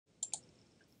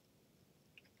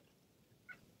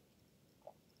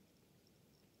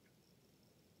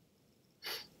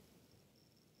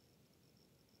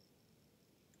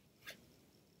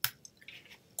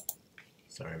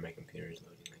Sorry, my computer is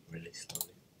loading like really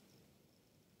slowly.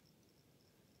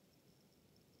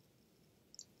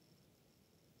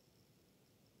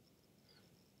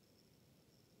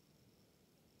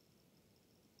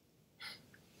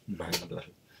 Mind blown.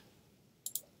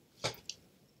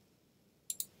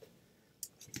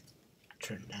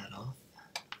 Turn that off.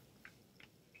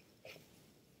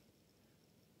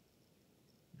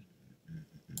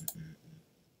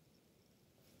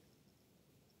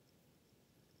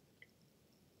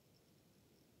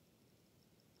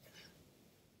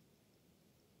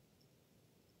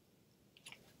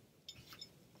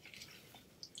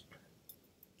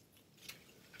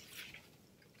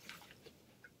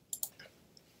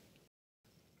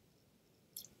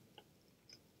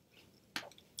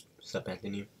 What's up,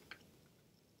 Anthony?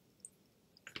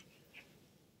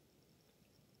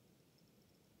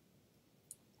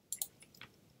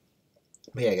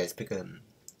 But yeah, guys, you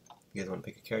guys want to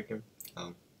pick a character?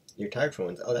 You're tired for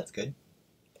once. Oh, that's good.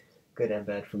 Good and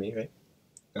bad for me, right?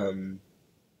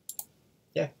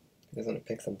 Yeah. You guys want to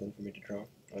pick something for me to draw?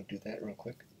 I'll do that real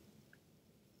quick.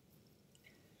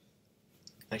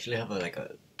 I actually have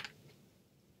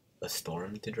a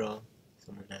storm to draw.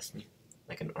 Someone asked me,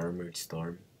 like an armored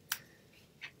storm.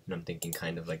 And I'm thinking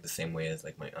kind of like the same way as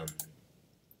like my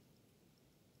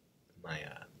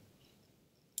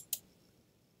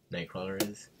Nightcrawler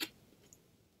is.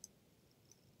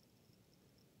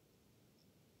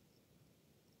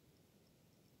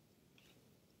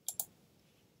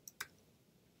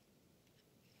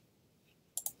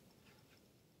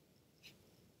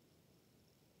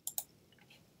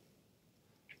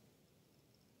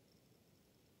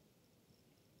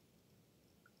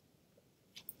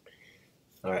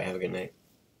 Alright, have a good night.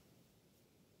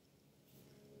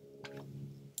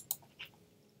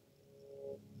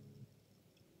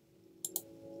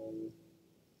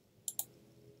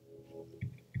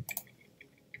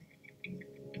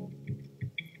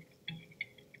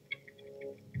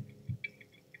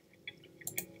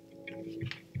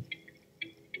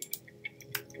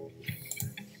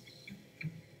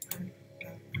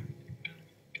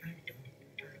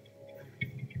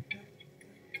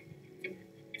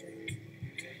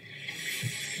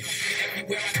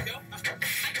 Everywhere I go,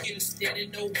 I get a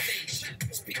standing ovation.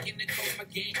 Speaking the code, my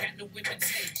gang got no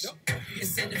imitation.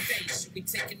 It's in the face, we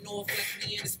taking off like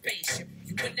we in a spaceship.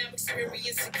 You will now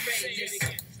experience the greatness.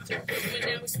 You will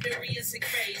now experience the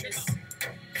greatness.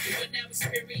 You will now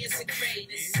experience the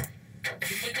greatness.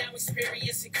 You will now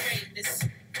experience the greatness.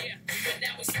 Yeah, you will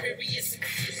now experience the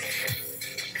greatness.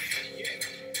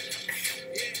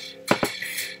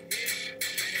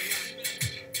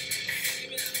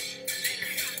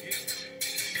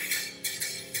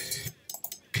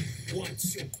 One,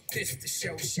 two, this the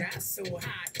show shot so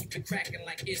high, keep it cracking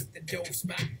like it's the dope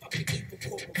spot. Fuck the evil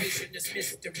corporation,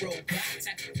 dismiss the robot.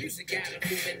 Type of music got it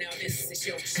moving, now this is the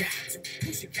show shot. So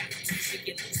push it, constitution,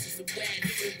 get loose as a wag.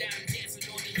 Noodle down, dancing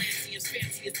on the lanciest,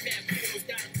 fanciest bad poodles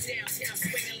down downtown,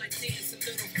 swinging like dancing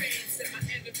little fans. And my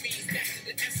enemies back to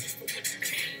the essence from which you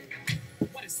came.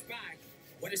 What inspired you?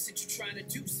 What is it you trying to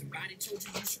do? Somebody told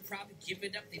you you should probably give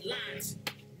it up, they lies.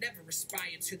 Never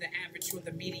aspire to the average or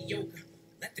the mediocre.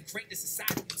 Let the greatness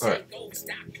inside you take over.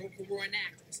 Stop, broker or an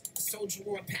activist, a soldier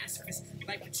or a pacifist.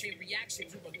 Life and chain reaction,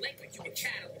 you a link or you a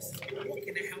catalyst. Walk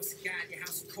in the house of God, your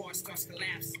house of cards starts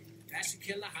collapsing. Passion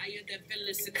killer higher than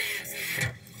villains and ass.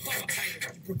 Call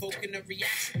title, you provoking a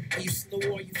reaction. Are you slow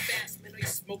or you fast, man? Are you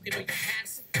smoking or you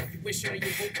passive? You wishing or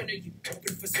you hoping or you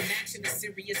open for some action? As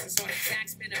serious as heart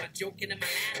attacks, man. Am I joking? Am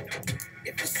I laughing?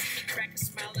 If you see me crack a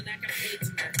smile and I got paid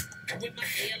tonight. With my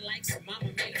hair like some mama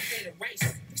made a plate of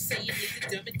rice. You say you need to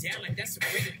dumb it down like that's some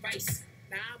great advice.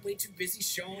 Nah, I'm way too busy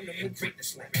showing them what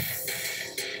greatness like.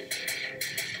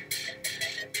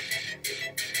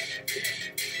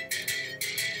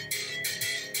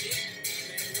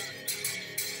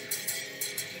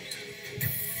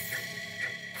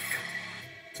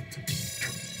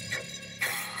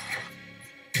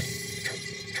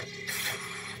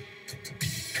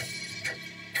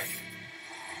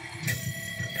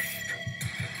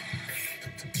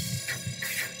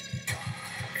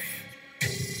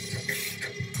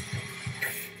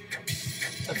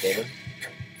 What's up, David?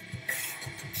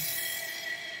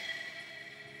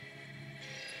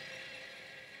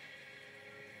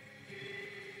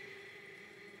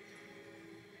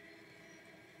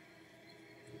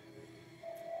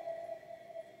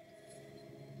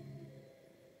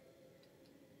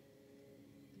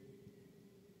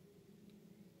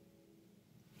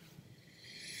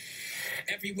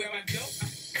 Everywhere I go,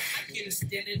 I get a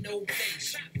standing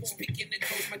ovation. Speaking the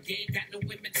code, my gang got no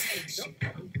imitation.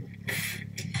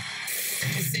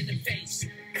 It's in the face.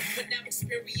 But now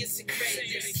experiencing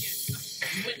greatness.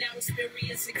 You are now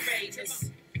experiencing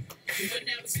greatness. You are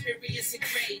now experiencing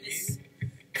greatness.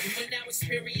 You are now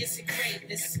experiencing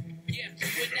greatness. Yeah,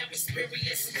 you are now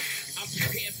experiencing. I'm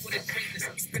prepared for the greatness.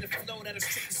 I'm spinning a flow that'll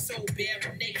strip the soul bare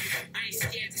and naked. I ain't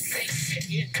scared to say shit.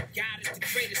 Yeah, God is the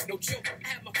greatest, no joke. I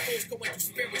have my foes going through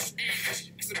spiritual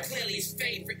anguish, cause I'm clearly his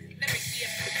favorite. Let me hear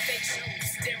for the fake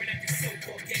shows, staring at the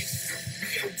so-called gangsters.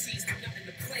 The OGs do nothing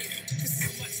to play with. This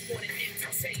is much more than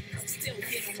entertainment. Still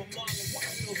here on my Marlon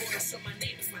Wando order, so my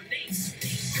name is my name.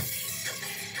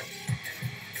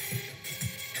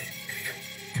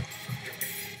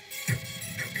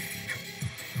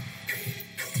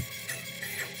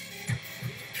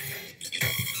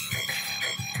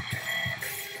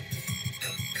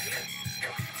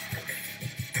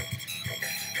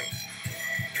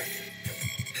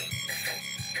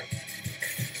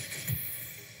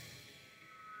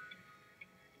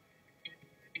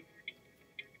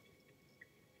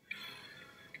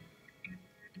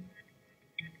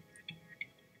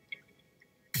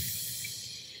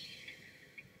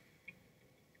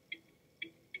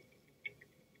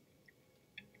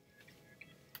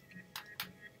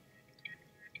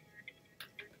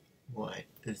 What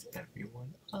is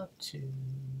everyone up to?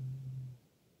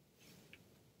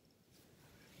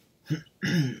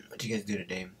 What you guys do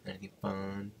today? Anything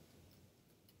fun?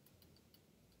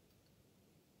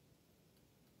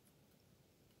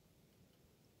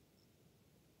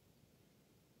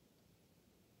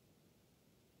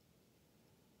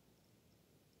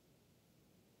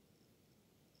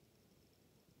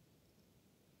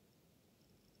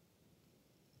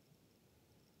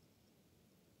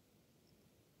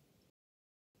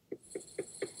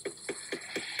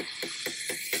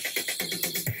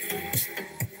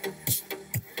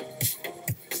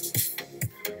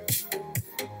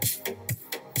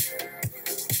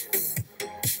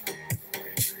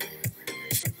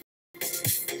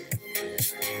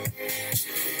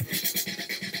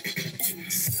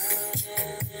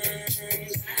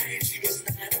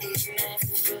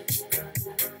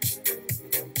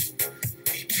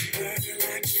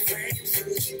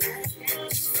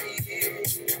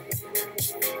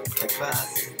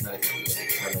 Class. Nice.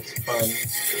 Fun.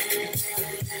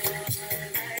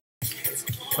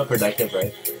 How productive,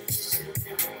 right?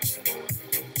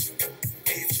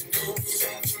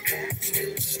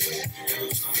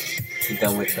 You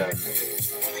done with that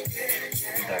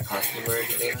costume or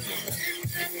anything?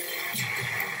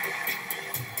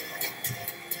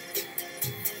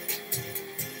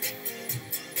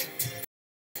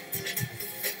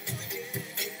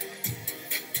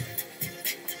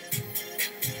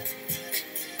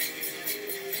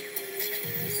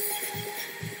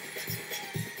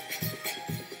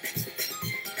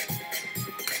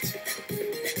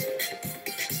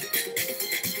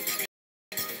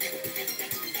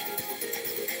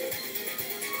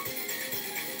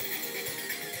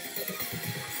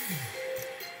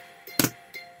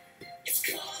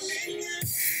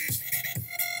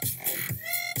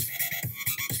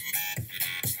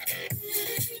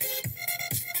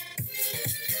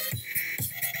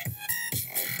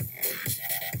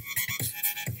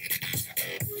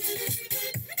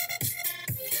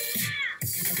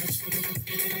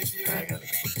 I gotta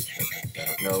take a picture of it. I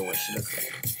don't know what she looks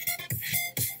like.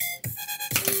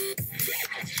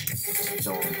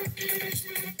 Don't.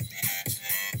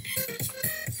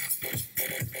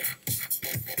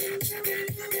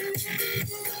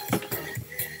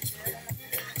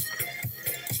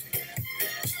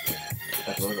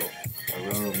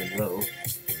 Aurora Monroe.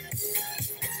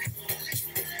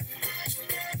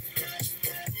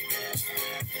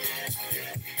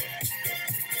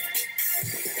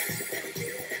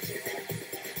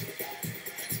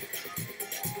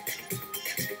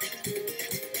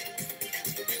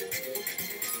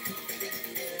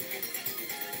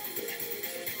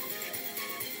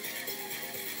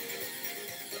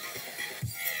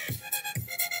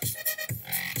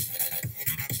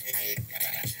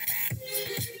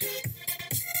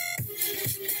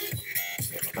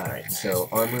 Alright, so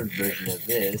armored version of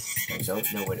this, I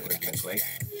don't know what it would look like.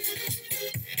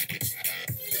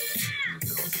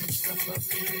 Doodle some stuff up.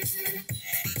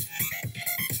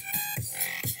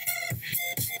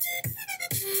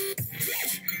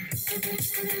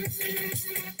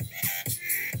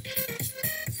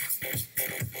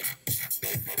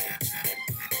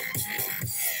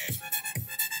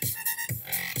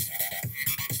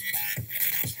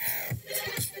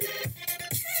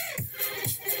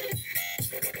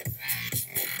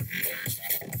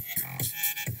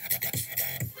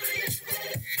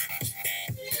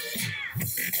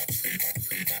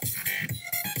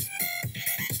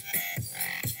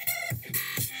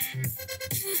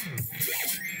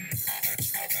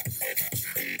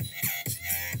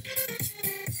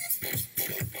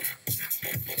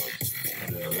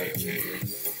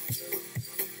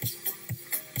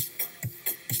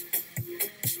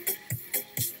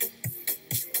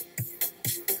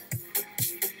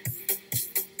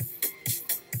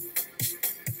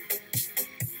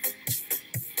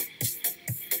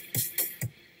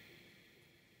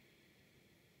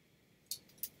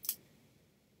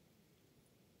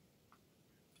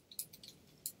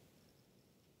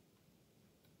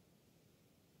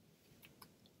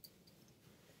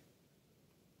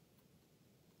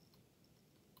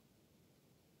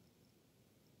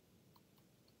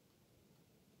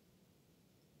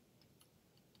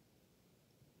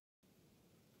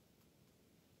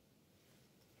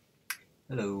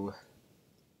 Hello.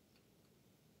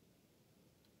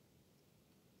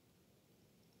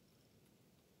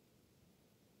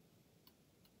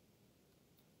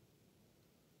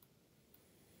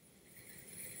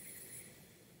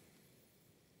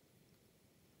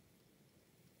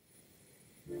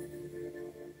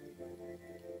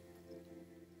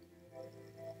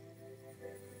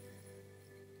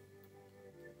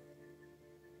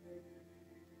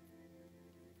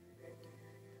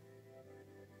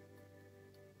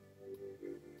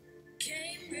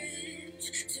 Cambridge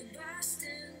to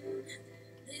Boston,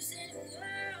 lives in a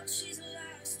world she's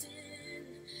lost in,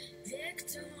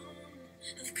 victim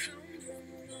of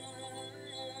compromise.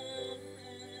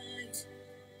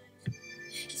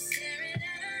 He's staring at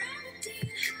her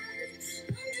Aberdeen heart,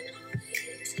 London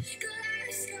eyes,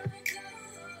 Glasgow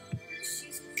gold.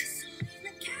 She's whistling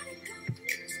the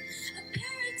catacombs of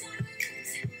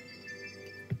paradise.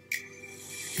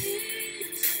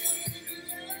 He's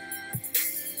in love with the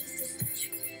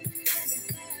statue in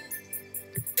the bar.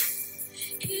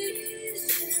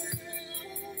 He's in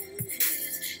love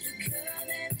with the girl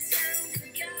that town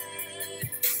forgot.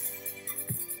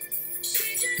 She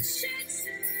just shakes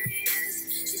her ears.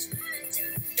 She's running to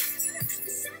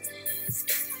the sound of her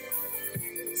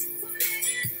scars. Wanting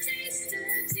to taste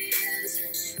her tears.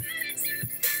 She's running to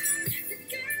the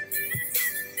girl that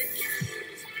town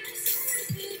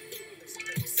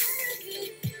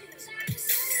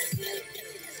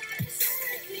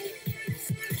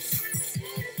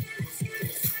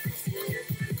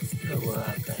Hello,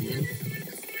 Brandon.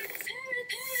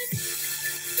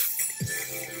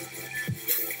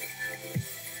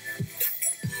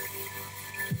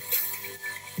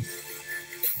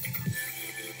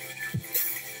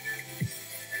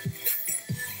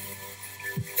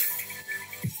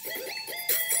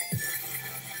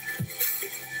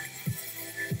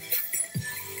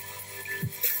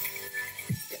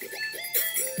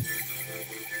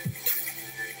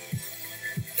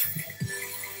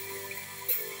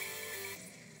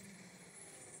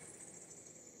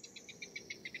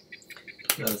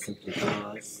 Hello, Simply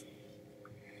Pause.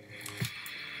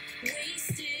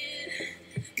 Wasted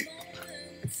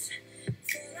moments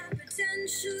full of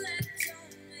potential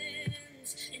atonement,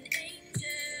 an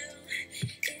angel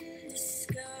in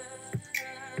disguise.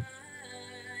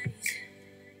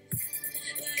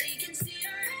 But he can see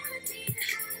her Aberdeen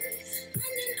heart,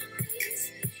 London eyes,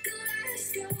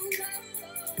 Glasgow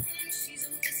gold. She's a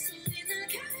whistle in the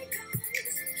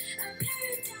catacombs of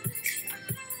paradise.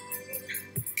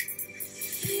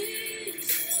 He's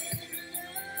in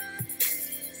love with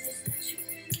the statue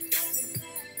in the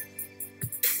bar.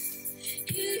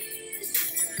 He's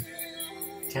in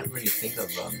love. Can't really think of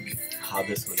how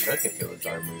this would look if it was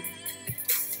our movie.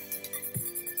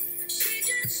 She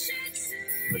just shakes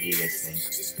her What do you guys think?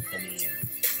 Any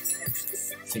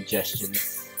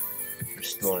suggestions for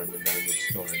Storm and Armored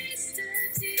Storm? taste her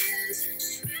tears.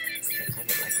 She's running I kind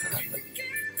of like how the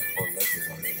whole look is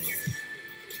already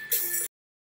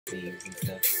sleeves and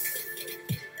stuff.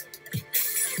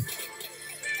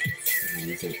 And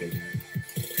these are good.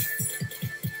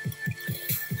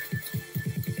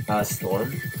 Storm.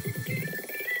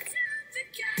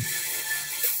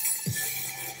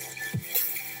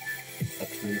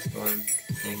 X-Men Storm.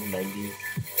 Thing 90s.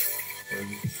 Storm.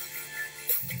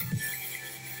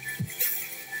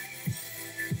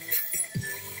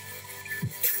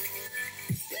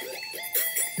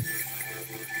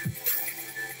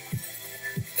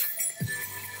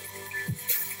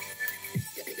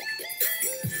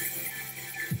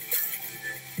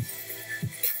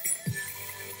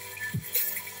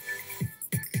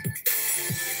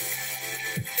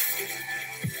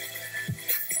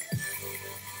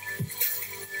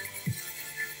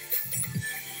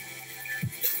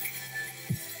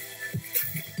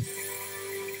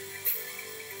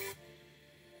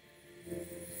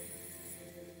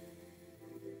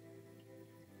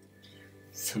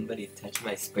 Somebody touch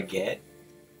my spaghetti?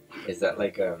 Is that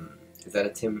like is that a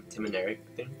Tim and Eric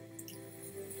thing?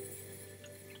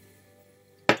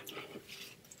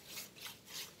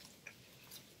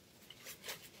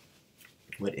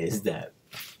 What is that?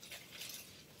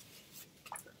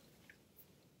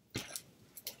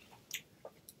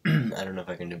 I don't know if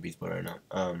I can do Beats Boy right now.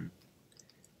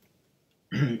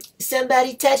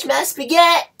 Somebody touch my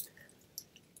spaghetti!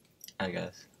 I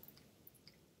guess.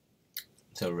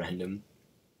 So random.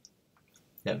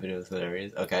 That video is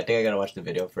hilarious. Okay, I think I gotta watch the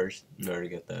video first in order to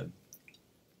get the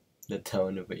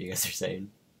tone of what you guys are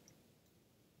saying.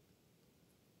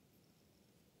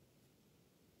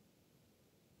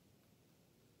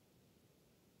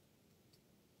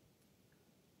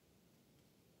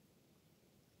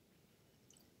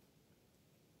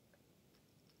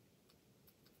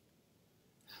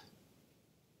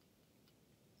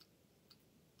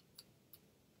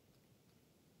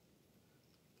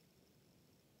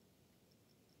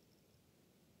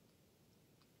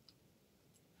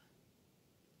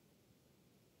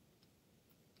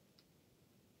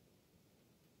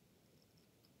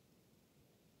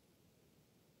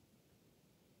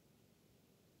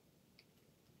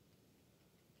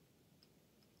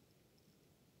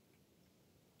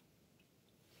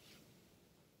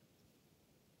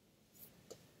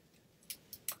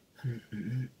 I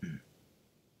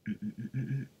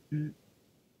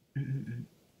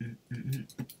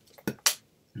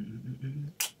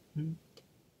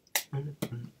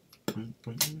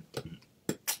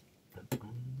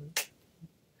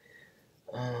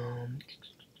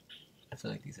feel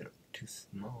like these are too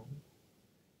small.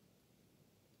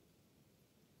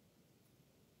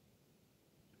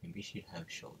 Maybe she'd have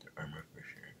shoulder armor for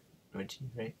sure. Would she,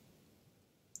 right?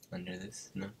 Under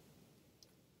this? No?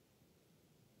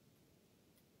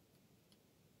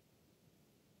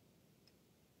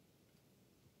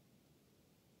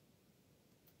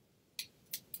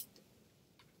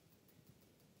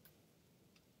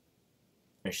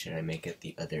 Or should I make it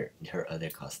her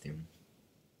other costume?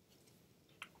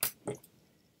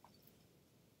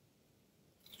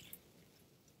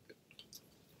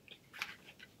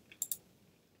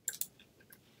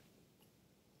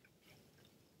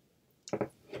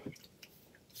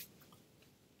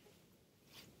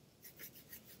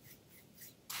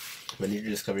 When did you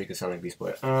discover you could sound like Beast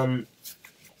Boy? I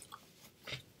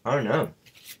don't know.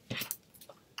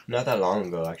 Not that long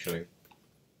ago, actually.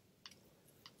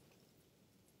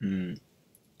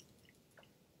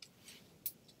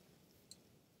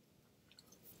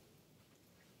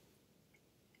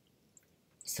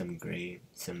 Some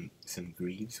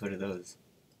greaves? What are those?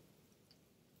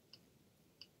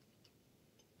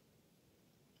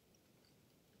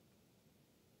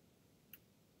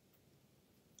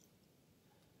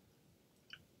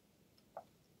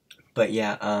 But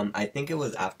yeah, I think it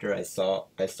was after I saw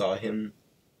him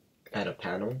at a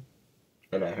panel,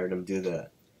 and I heard him do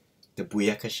the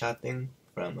Booyakasha thing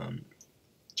from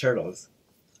Turtles,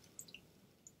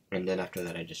 and then after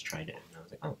that I just tried it, and I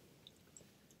was like, oh.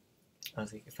 I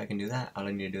was like, if I can do that, all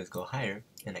I need to do is go higher,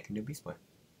 and I can do Beast Boy.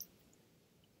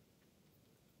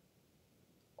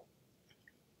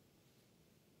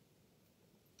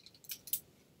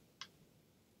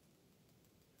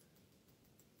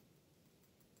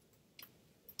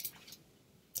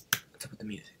 What's up with the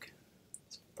music?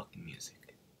 It's fucking music.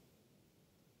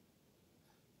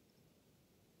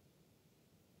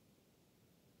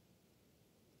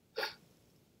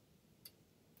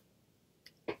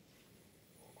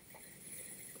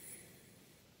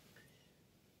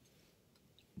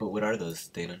 But what are those,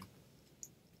 Dayton?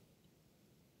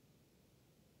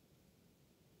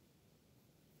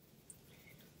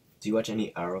 Do you watch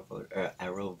any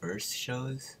Arrowverse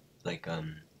shows? Like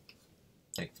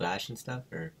Flash and stuff?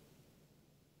 Or...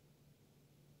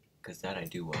 Because that I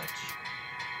do watch.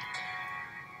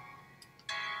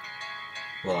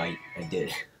 Well, I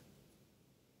did.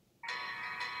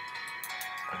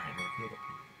 Alright, we'll get it.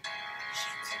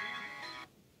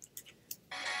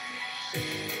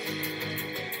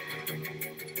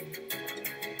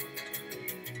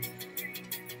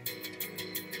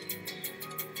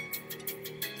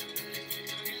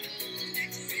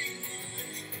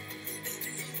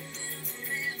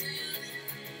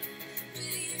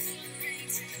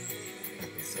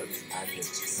 So just add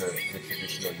the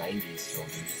traditional 90s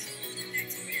shoulders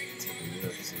to the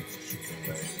newer suits she's been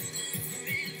wearing.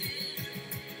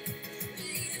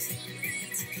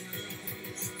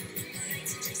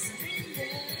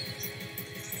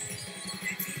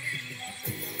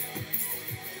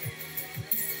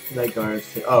 Night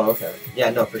guards. Oh, okay. Yeah,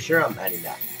 no, for sure I'm adding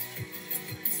that.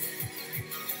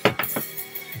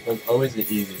 It's always the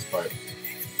easiest part.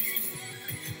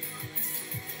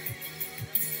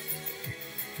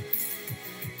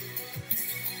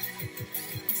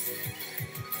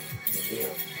 Yeah.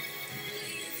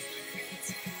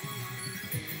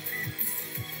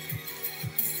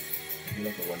 I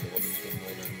like a Wonder Woman thing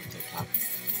right on TikTok.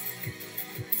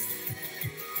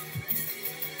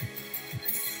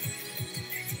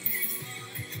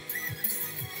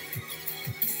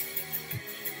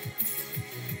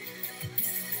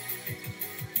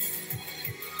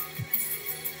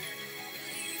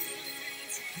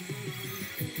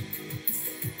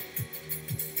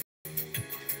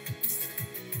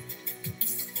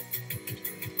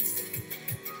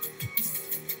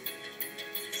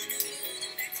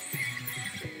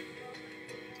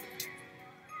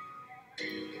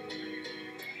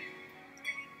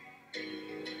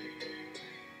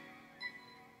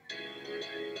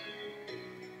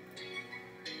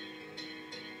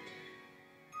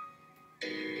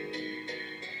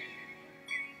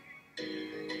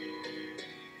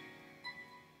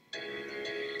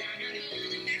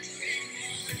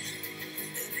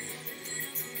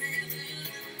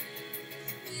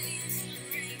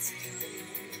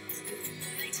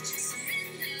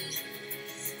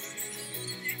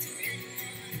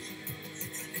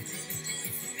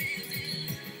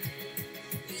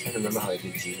 I can't remember how I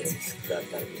did G-Hits. That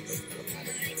would be a little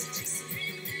pattern.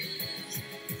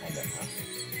 somehow.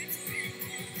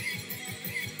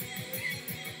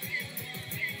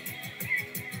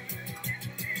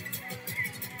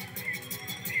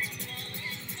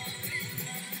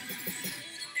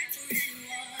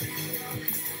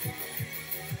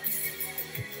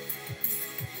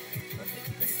 But thank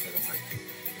you guys for the heart.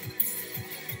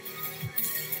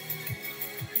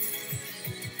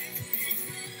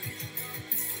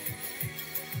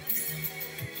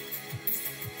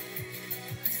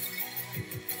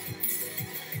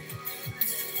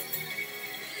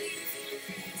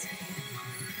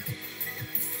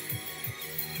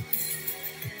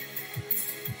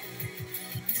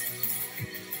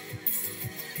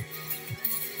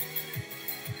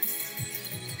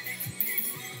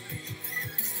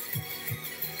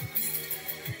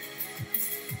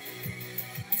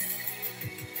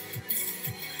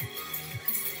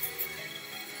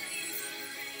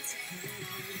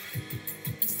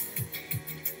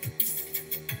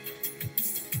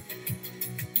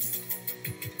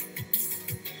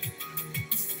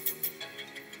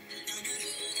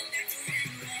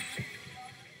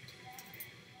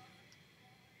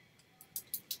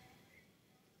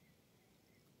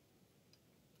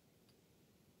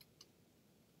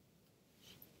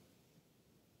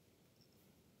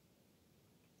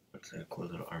 Looks like a cool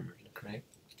little armor look, right?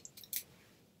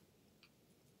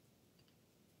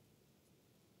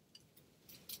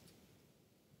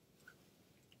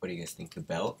 What do you guys think, the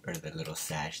belt or the little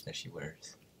sash that she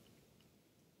wears?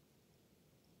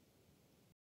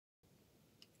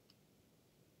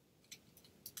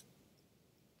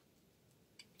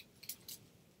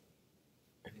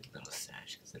 I think the little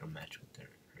sash, because it'll match with her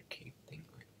cape thing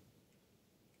going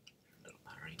on. Little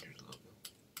Power Rangers logo.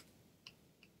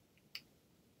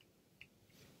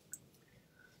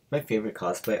 My favorite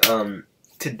cosplay,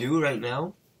 to do right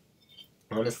now,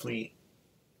 honestly,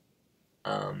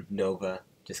 Nova,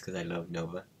 just because I love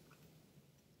Nova.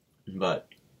 But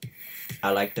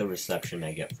I like the reception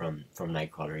I get from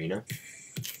Nightcrawler, you know?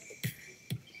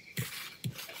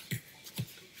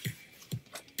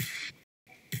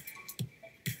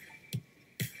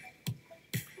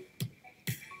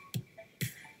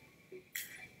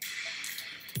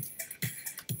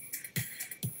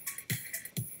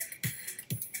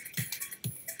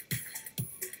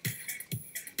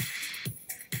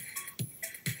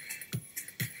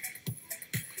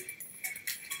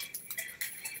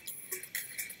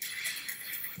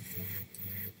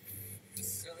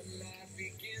 Sunlight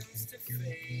begins to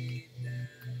fade now,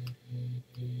 and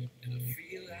I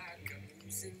feel like I'm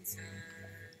losing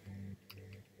time,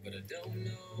 but I don't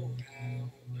know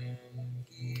how I'm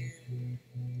here.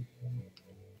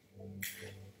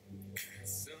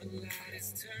 Sunlight has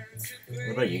turned to gray.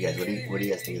 What about you guys? What do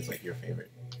you guys think is like your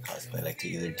favorite cosplay, like to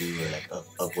either do or like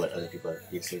of what other people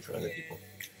you've seen for other people?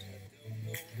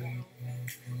 I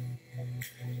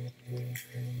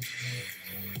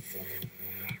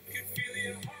could feel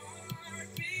your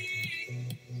heartbeat.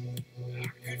 I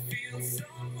could feel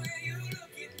somewhere you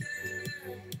looking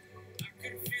down. I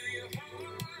could feel your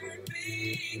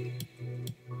heartbeat.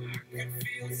 I could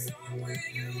feel somewhere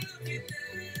you looking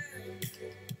down.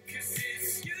 'Cause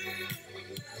it's you I'm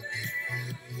loving,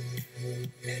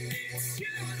 and it's you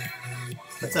that I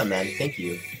want. What's up, man? Thank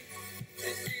you. And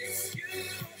it's you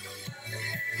I'm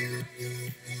loving,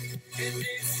 and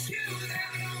it's you that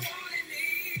I want and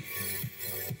need.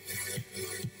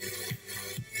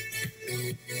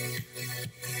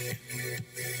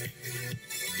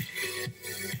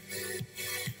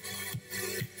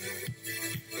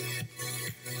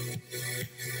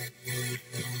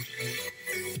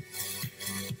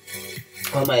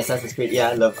 Oh, my Assassin's Creed. Yeah,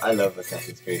 I love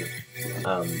Assassin's Creed.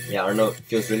 Yeah, I don't know. It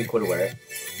feels really cool to wear it.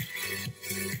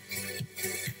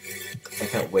 I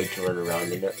can't wait to run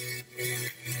around in it.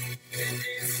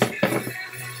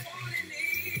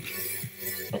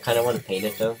 I kind of want to paint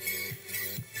it though.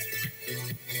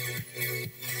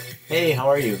 Hey, how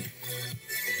are you?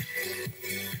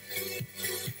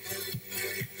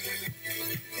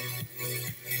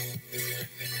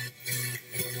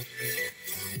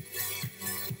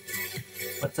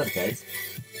 What's up, guys?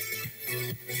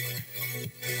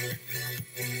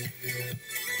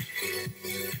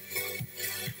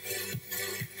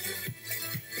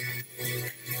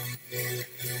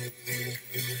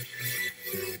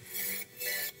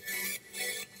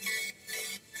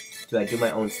 Do I do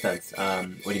my own stunts?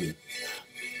 What do you mean?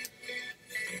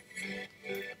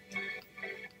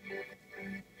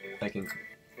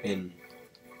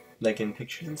 Like in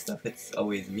pictures and stuff, it's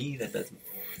always me that does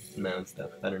my own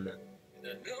stuff. I don't know.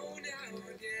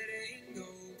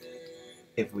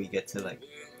 If we get to like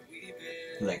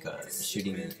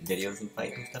shooting videos and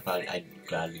fighting and stuff, I'd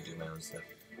gladly do my own stuff.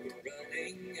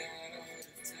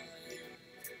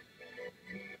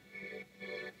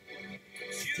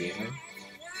 vieja.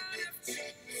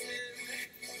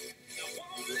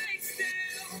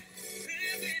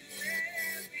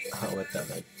 Oh, what's up,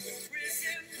 man?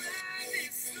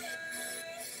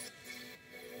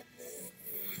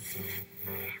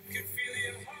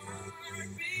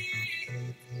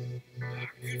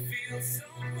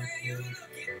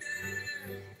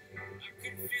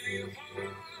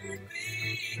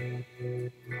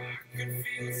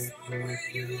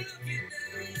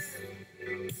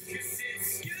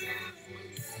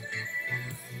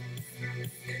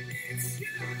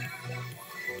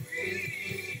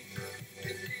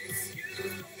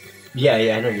 Yeah,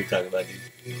 I know you're talking about,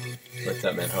 dude. What's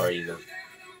up, man? How are you, though?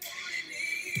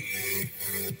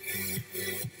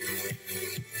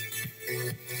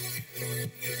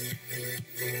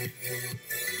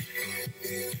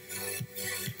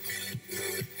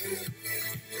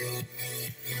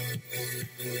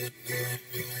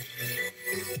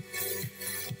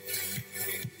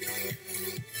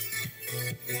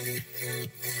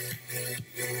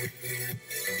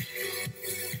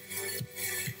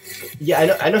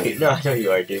 Yeah, I know you. No, I know you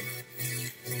are, dude.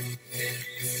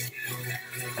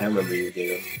 I remember you,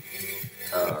 dude.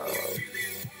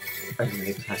 I mean,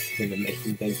 the classic in the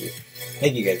making. Thank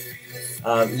you, guys.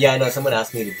 Yeah, I know. Someone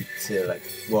asked me to like.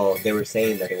 Well, they were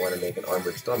saying that they want to make an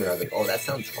armored storm, and I was like, oh, that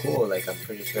sounds cool. Like, I'm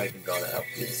pretty sure I can draw that out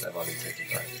for you. So I volunteered to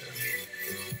draw it.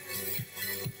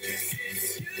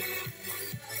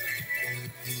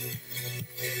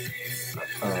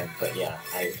 But yeah,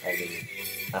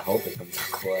 I hope it comes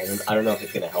out cool. I don't know if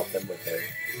it's gonna help them with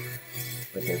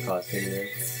their costume here.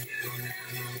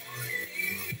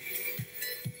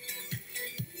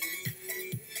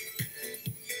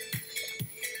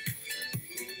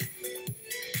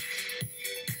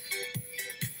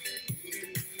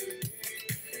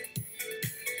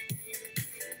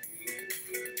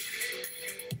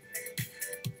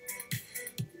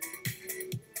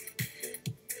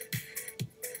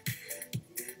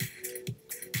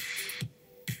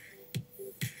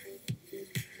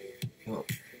 Well,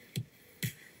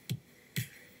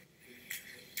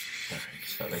 I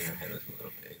just felt like her head was a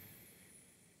little big.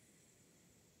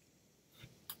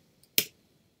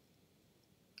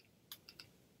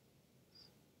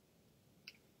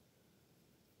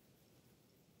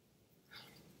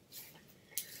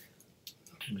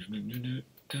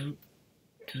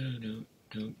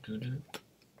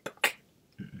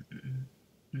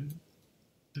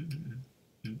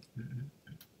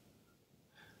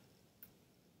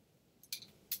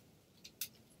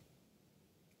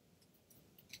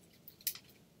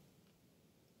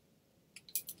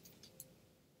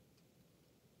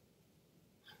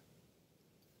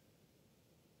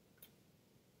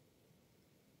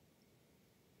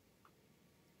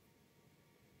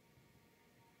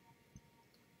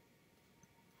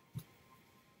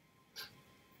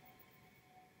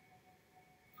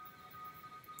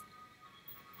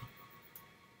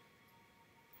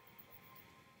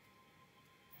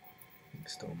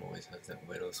 Storm always has that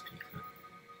widow's peak.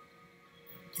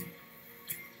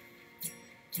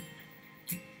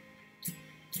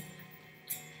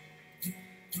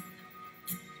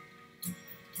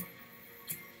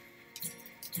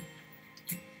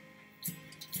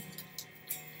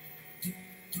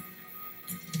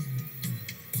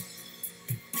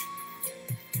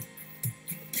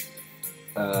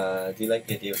 Do you like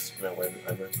the idea of Superman wearing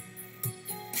armor?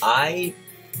 I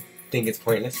think it's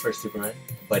pointless for Superman,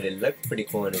 but it looked pretty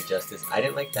cool in Injustice. I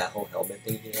didn't like that whole helmet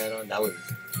thing he had on. That was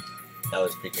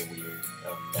freaking weird.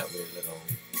 That weird little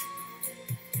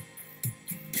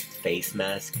face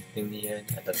mask thing he had.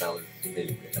 I thought that was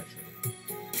really weird, actually.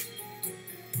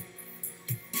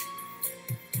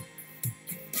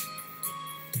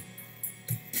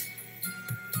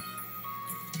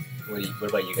 What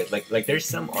about you guys? Like, there's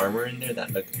some armor in there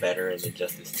that looked better in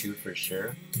Injustice 2 for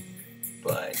sure,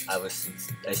 but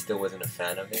I still wasn't a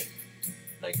fan of it.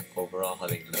 Like, overall, how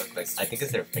they look. Like, I think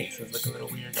it's their faces look a little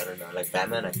weird. I don't know. Like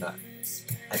Batman, I thought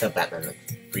Batman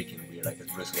looked freaking weird, like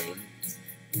it's Bruce Wayne.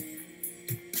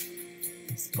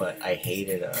 But I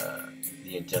hated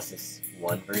the Injustice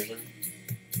 1 version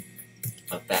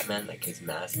of Batman. Like, his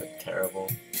mask looked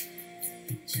terrible.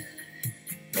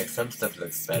 Like, some stuff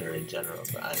looks better in general,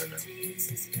 but I don't know.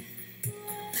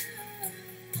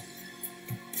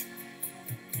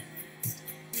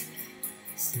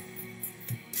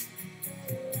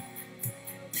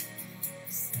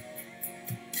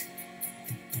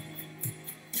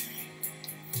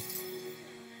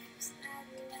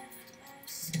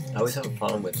 I always have a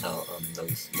problem with how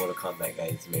those Mortal Kombat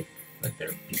guys make like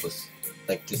their people's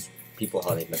like just people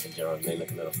how they look in general. They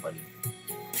look a little funny.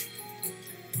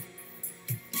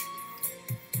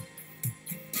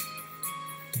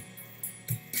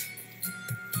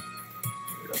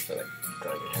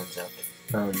 comes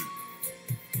out.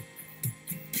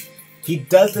 He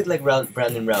does look like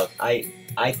Brandon Routh. I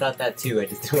thought that too. I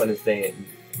just didn't want to say it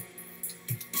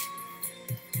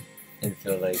and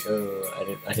feel like,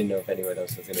 oh, I didn't know if anyone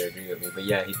else was gonna agree with me. But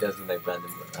yeah, he does look like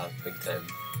Brandon Routh big time.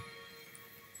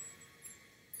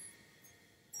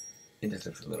 It just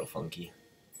looks a little funky.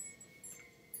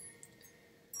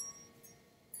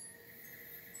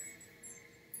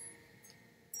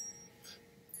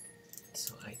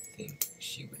 So I think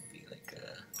she would be like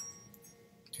a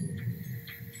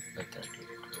darker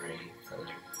gray color.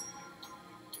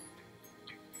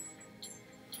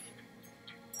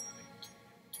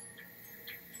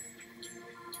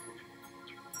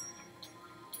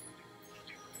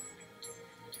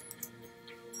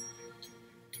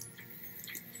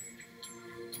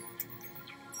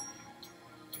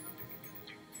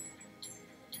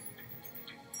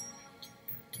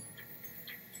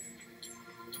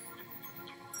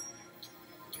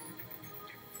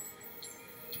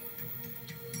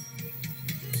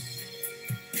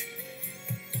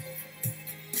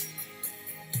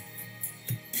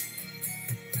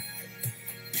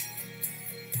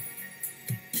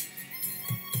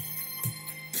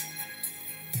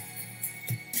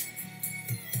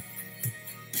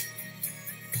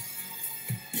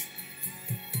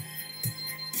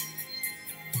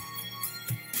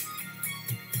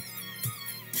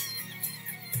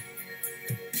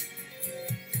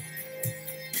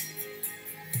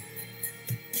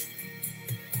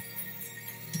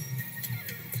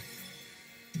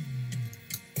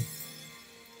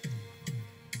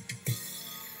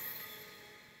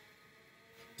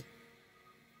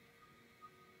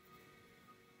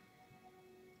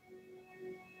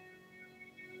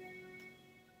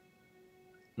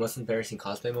 Most embarrassing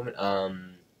cosplay moment? I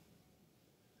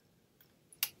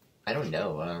don't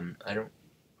know. I don't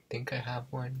think I have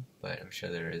one, but I'm sure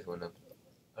there is one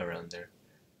around there.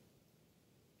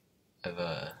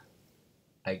 I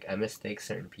mistake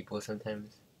certain people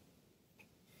sometimes.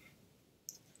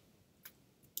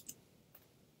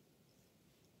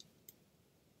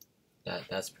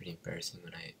 That's pretty embarrassing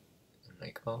when I'm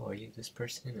like, oh, are you this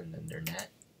person? And then they're not.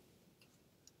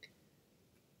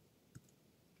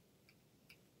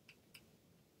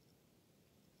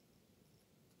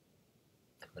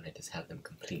 When I just have them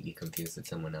completely confused with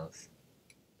someone else.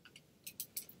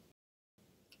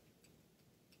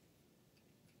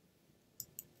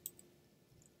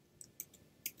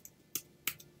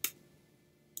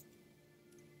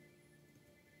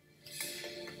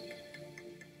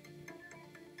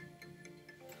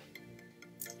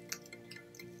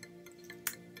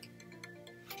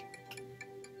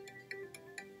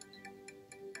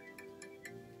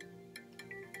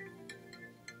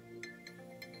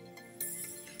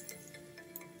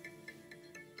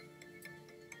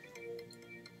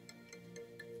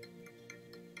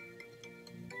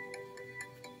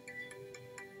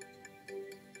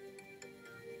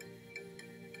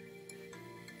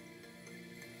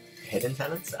 Hidden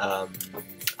talents? I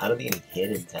don't think any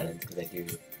hidden talents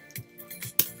because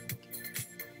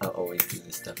I'll always do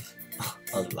this stuff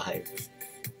on live.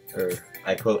 Or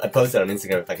I post it on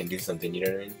Instagram if I can do something, you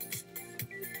know what I mean?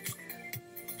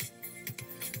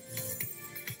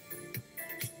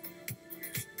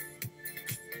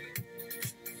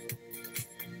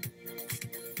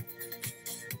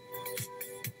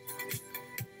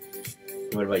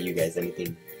 What about you guys?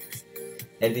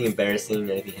 Anything embarrassing?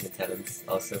 Anything hidden talents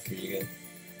also for you guys?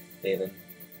 Daylen's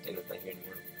not here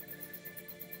anymore.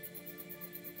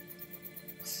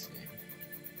 Let's see.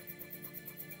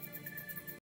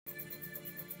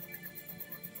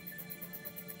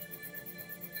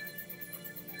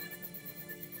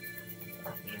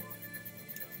 Oh, man.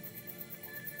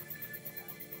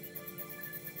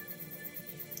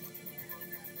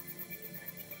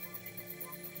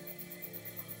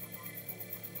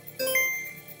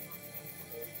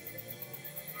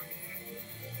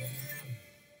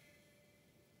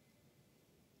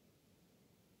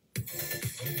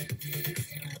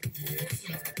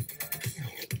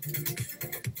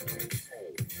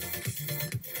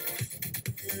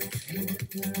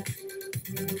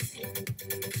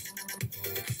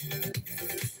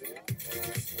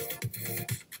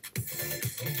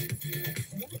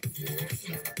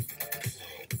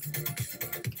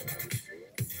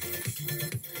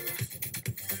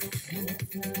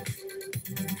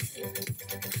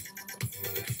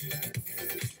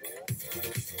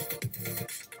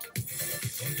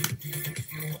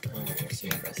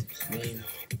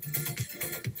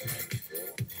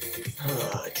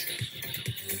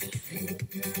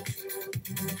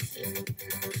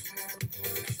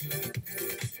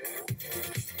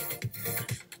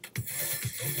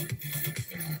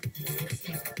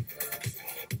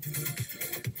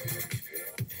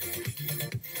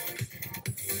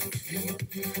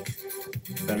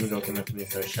 friend was walking up to me and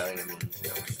started shouting at me.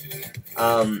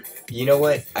 You know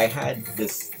what? I had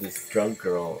this drunk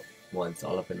girl once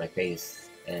all up in my face,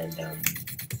 and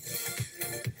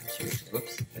she was just,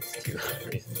 whoops, that's too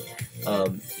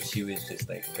racist. She was just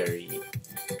like very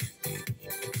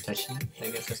touchy, I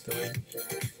guess that's the word.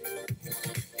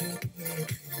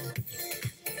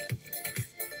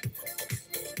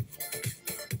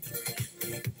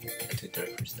 Too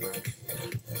dark for story.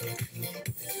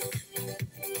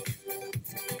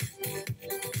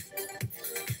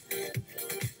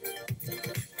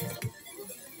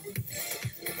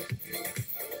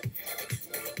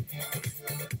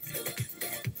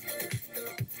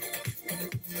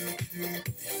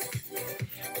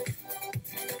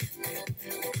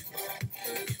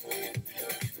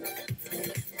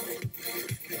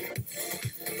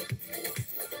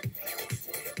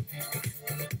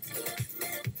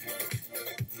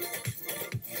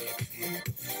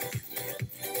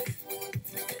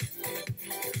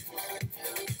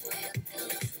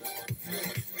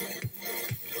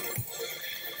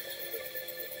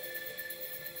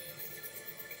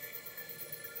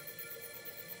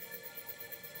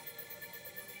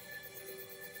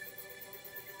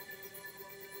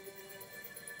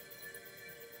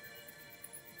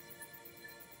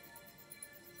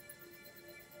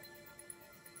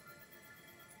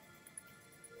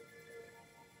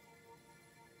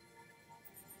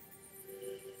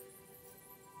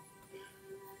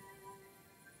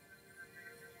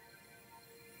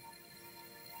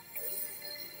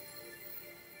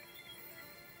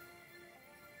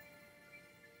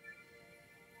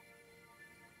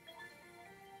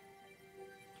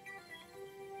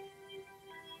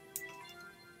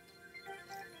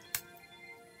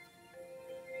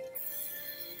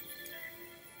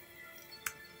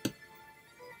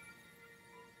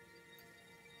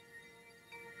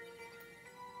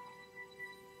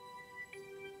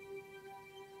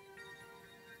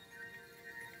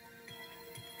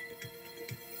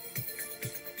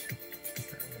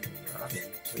 Robin,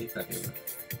 what are you talking about?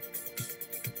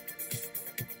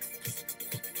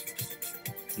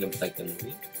 Like the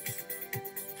movie?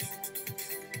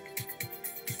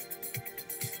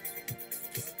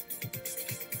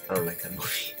 I don't like that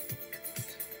movie.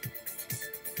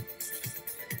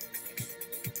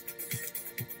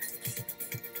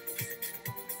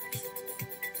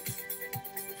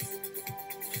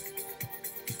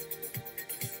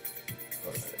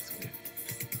 Oh, that's weird.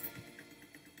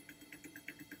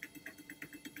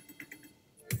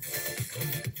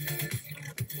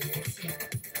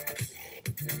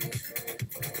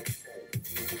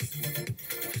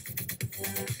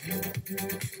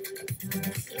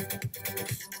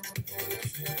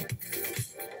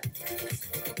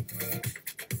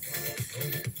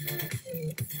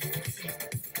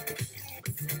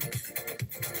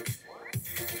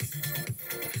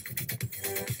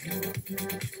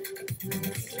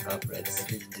 Top Red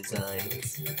Skin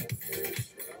Designs.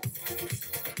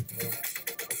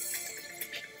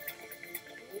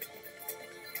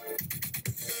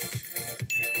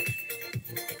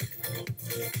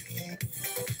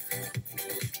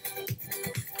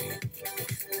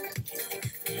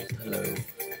 Hello.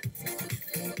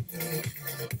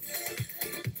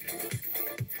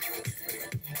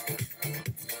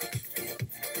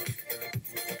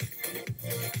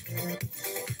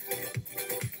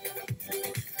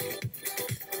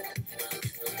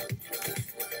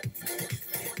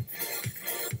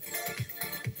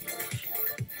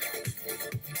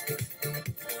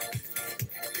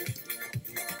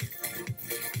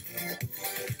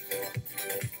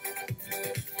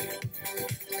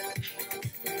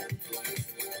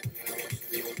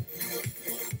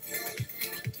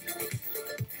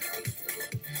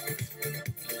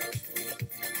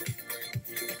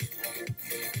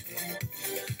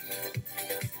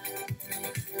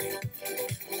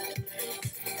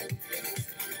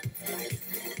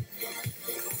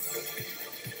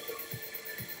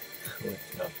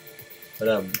 What's up?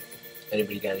 But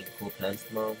anybody got any cool plans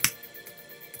tomorrow?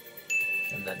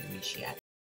 I'm not doing shit.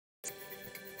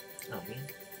 Oh man.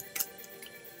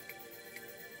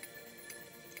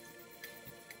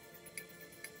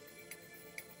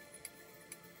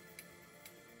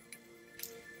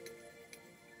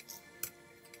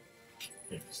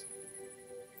 Yes.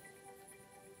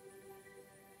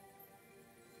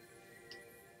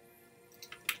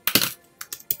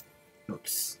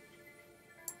 Oops.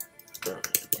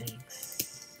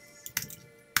 Thanks.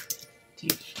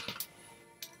 Dude.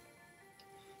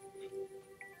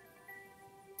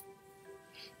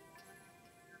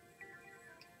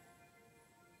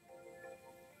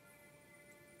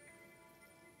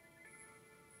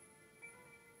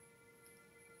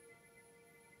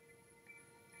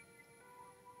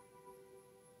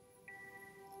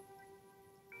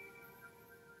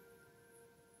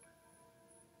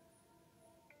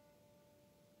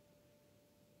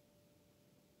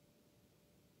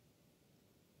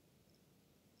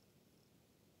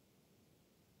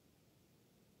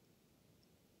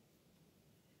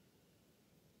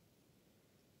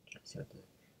 So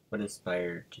what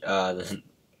inspired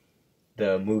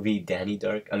the movie Donnie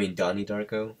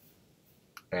Darko,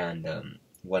 and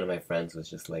one of my friends was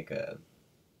just like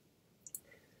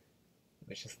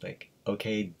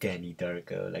okay, Danny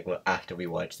Darko, like well, after we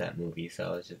watched that movie. So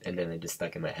I was just, and then it just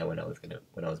stuck in my head when I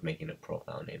was making a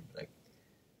profile name, like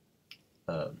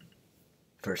um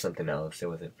for something else. It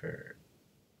wasn't for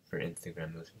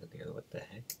Instagram. It was for something else. What the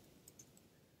heck?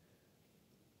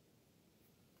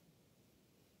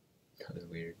 That was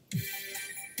weird.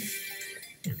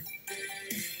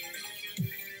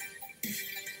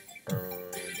 Oh,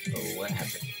 what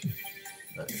happened?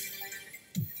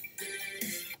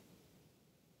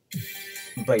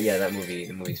 But yeah, the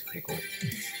movie's pretty cool.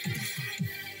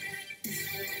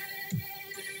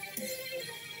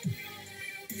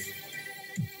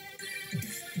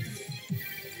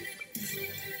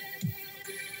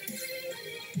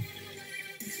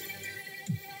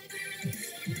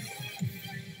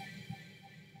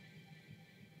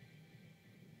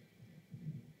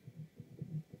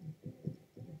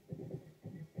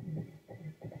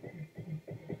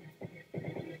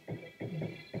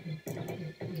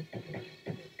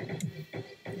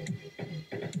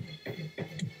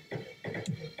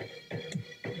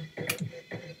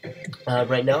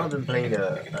 Right now, I've been playing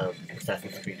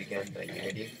Assassin's Creed again,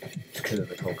 Unity, just because of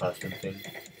the whole costume thing.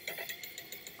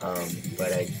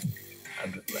 But I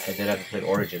then I've played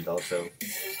Origins also.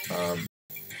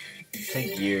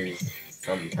 Play Gears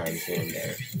sometimes here and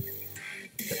there,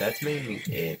 but that's mainly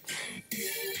it.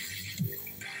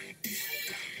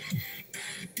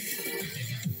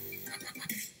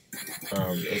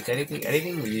 It's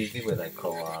anything usually with like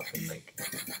co-op and like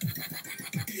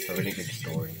a really good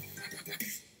story.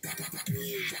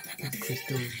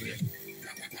 Crystal.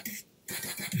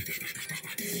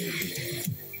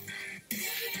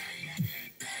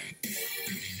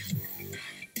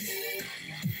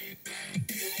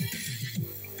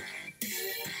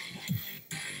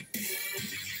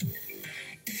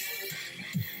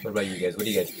 What about you guys? What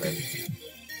do you guys play?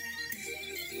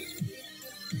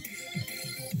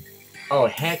 Oh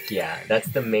heck yeah! That's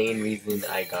the main reason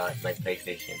I got my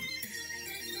PlayStation.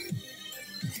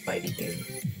 Spidey game.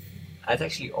 That's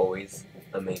actually always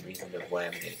a main reason of why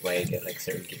I get like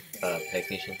certain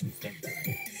PlayStations and stuff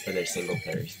for their single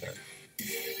player stuff.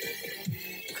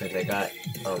 Because I got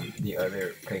the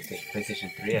other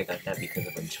PlayStation 3, I got that because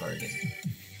of Uncharted.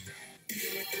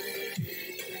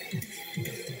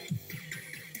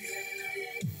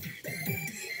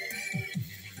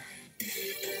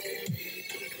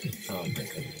 Oh my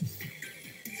goodness.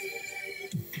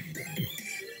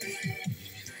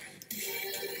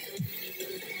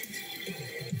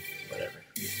 Whatever.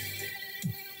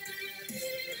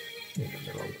 In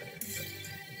the wrong layer,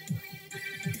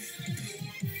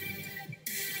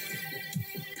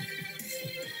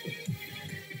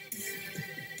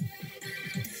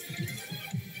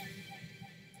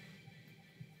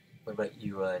 What about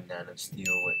you, Nan of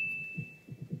Steel?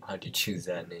 How'd you choose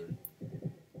that name?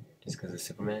 Just because of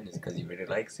Superman? Just because you really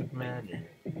like Superman? Or?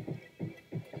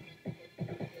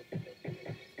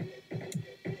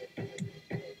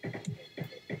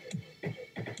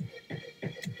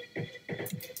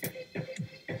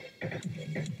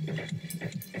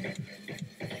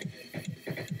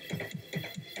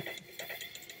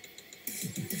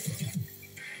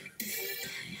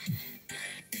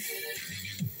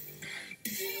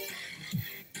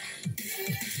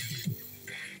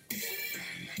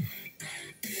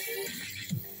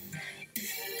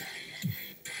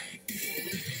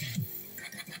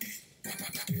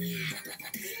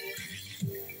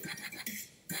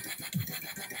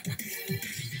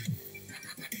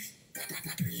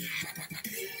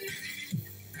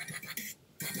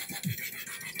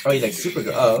 Oh, you like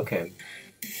Supergirl? Oh, okay.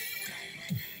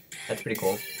 That's pretty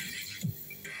cool.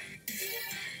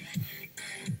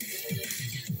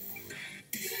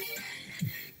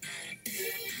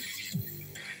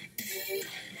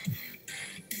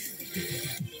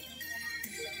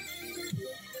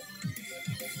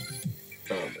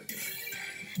 Oh my god.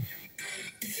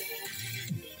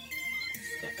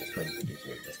 Yeah, that's what you do.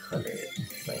 Just color it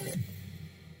by hand.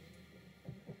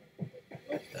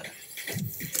 What the?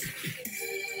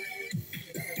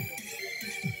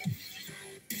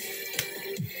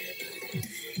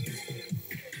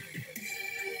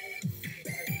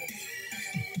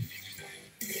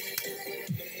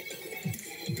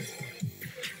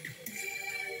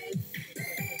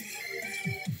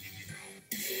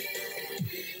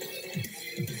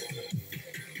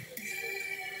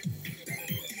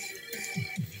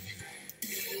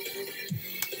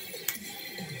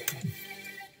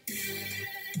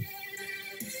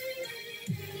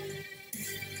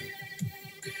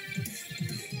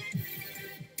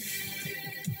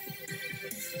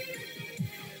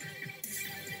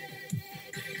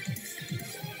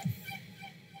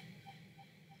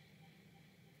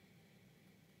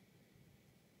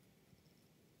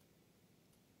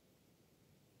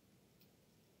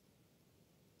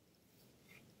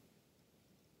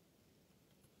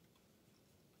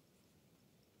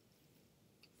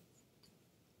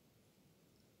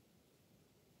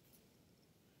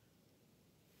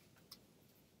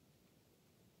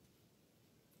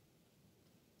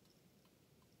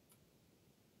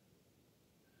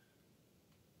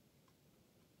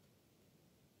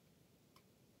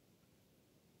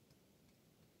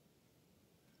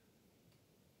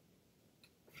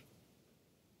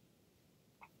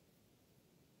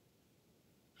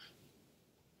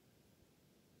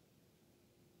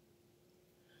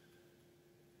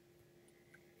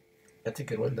 That's a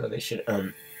good one though. They should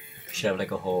have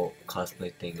like a whole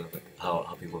cosplay thing of like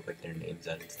how people put their names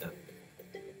out and stuff.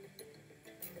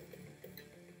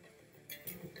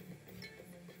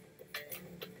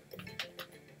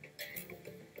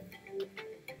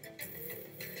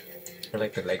 Or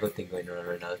like the Lego thing going around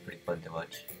right now is pretty fun to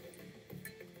watch.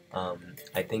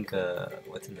 I think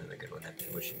what's another good one that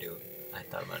people should do? I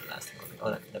thought about it last time. I was like,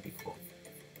 oh, that'd be cool.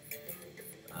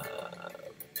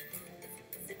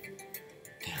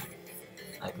 Damn,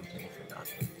 I completely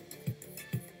forgot.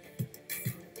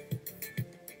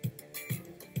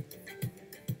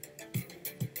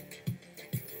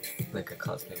 Like a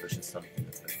cosplay versus something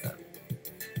that's like that.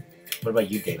 What about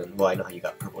you, Galen? Well, I know how you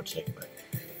got Purple Chick, but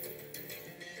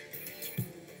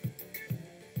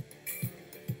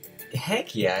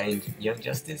heck yeah! And Young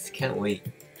Justice, can't wait.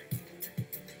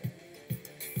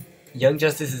 Young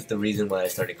Justice is the reason why I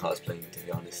started cosplaying, to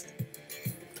be honest.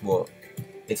 Well,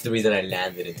 it's the reason I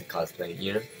landed into cosplaying,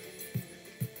 you know?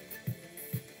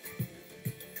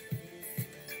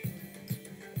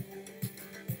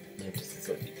 Young Justice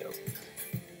would be dope.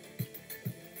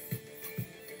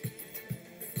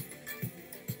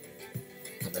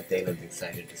 I'm not Dalen's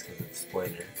excited just because of the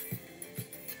spoiler.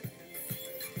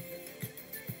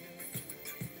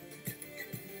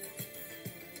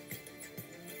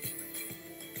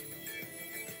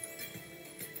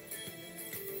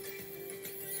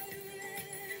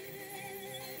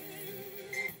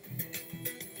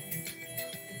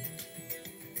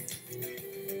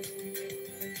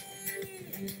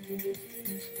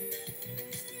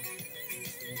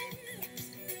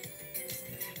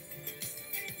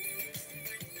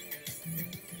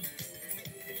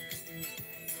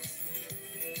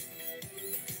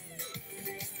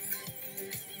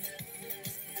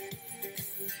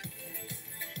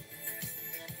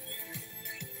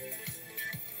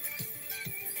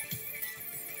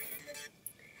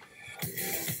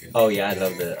 Oh yeah, I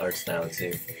love the art style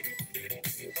too.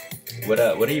 What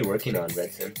are you working on,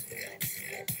 Redson?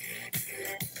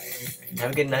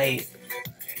 Have a good night.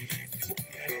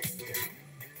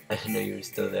 I didn't know you were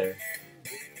still there.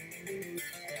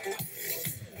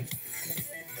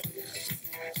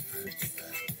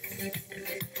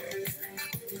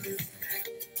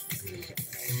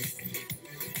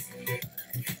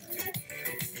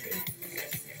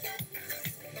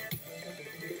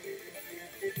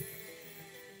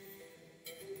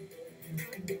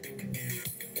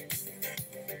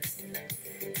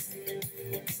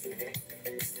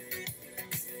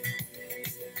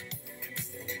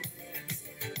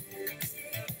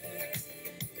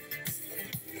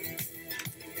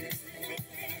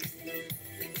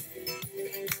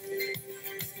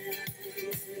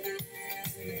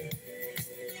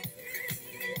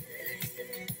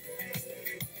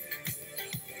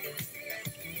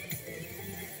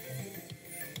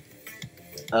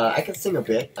 I can sing a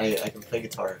bit. I can play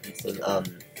guitar and sing.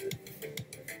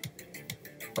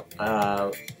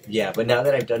 Yeah, but now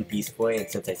that I've done Beast Boy, and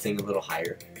since I sing a little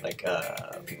higher, like,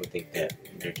 people think that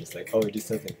they're just like, oh, it just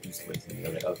sounds like Beast Boy. And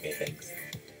they're like, okay, thanks.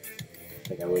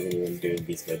 Like, I wasn't even doing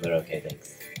Beast Boy, but okay,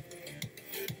 thanks.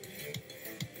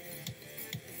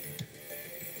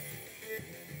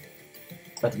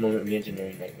 At the moment,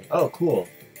 re-engineering Nightwing. Oh, cool.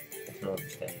 I don't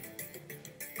understand.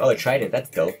 Oh, a trident. That's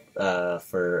dope.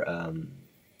 For,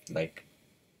 like,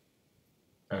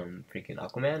 freaking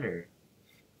Aquaman, or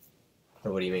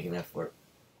what are you making that for?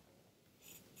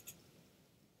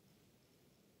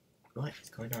 What is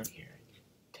going on here?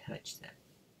 Touch that.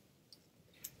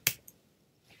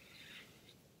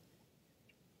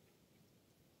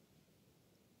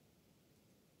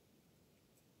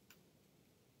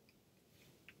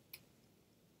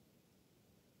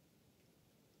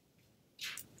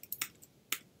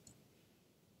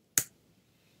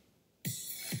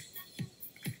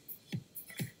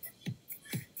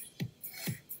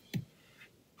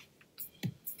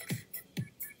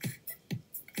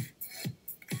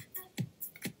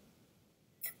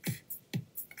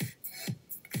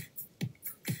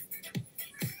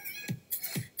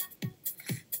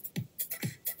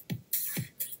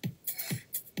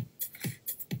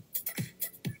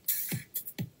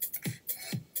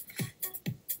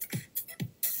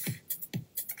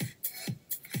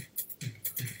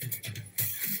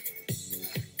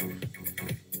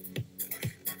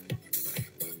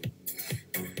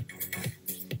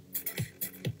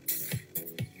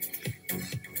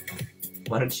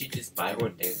 Why don't you just buy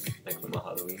one day, like from a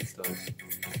Halloween store,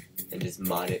 and just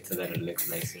mod it so that it looks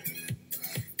nicer?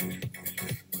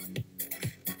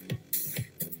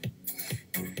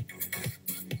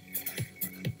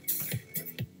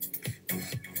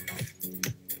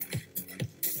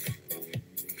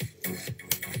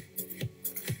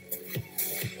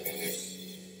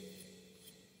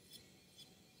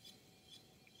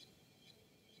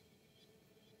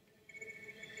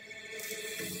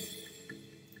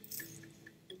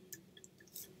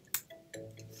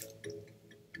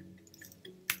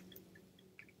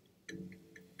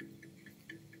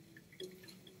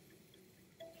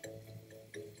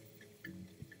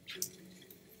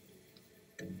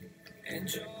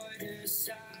 Enjoy the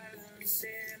silence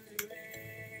in the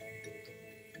rain.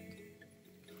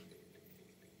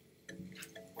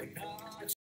 When all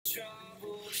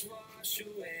troubles wash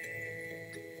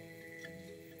away.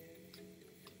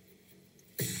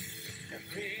 And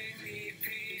bring me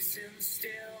peace and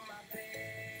still my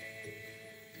pain.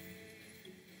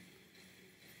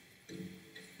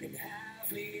 And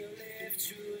have me live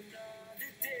to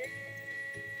another day.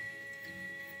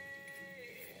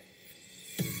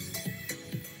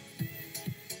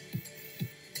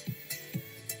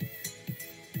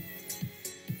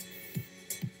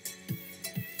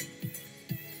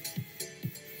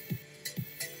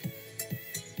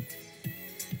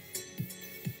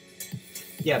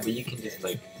 Yeah, but you can just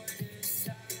like,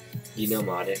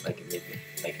 mod it, like make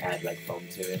it, like add like foam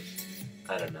to it.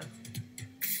 I don't know.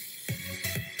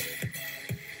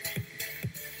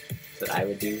 That's what I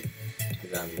would do,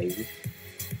 because I'm lazy.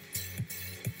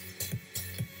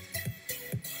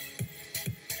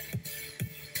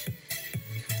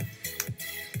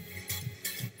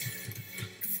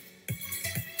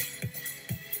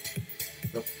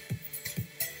 Nope.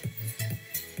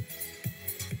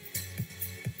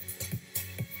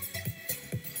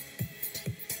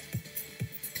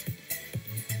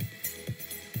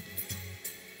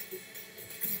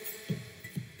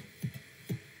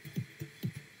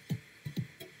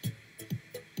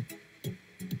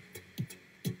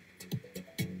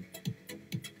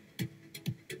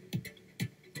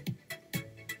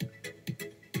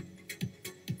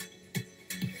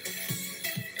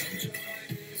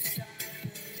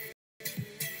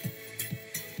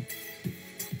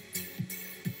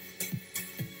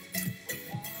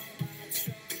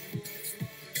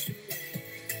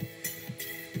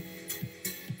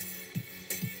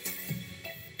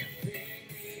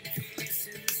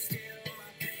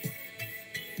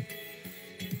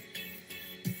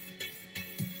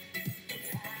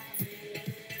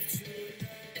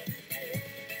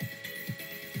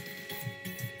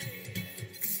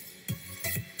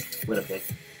 What a bit.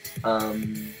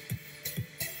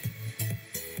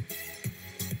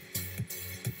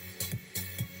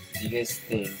 Do you guys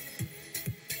think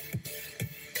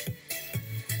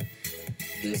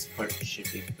this part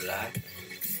should be black?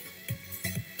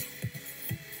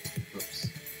 Oops.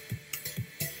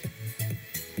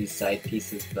 These side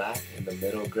pieces black and the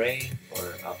middle gray,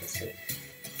 or opposite?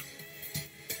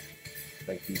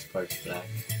 Like these parts black.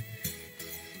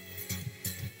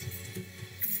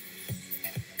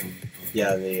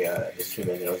 Yeah, the stream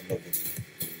ended. I was thinking.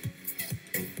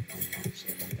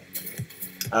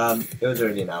 It was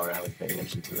already an hour. I was paying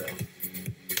attention to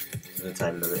the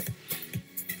time limit.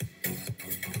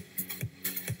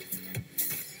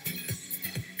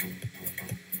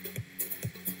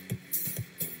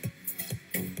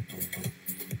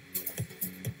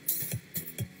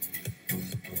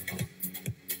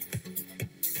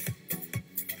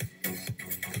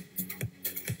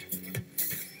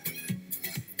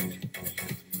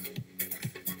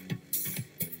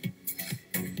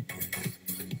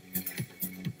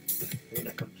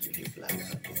 Not completely black,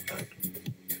 but it's dark.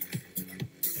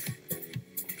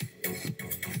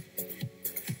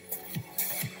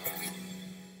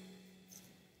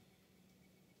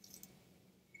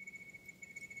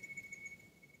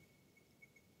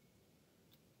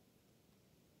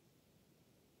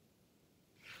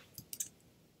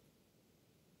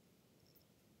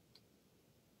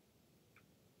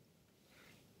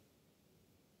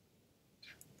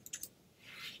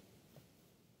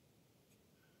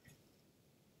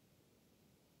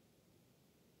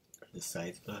 The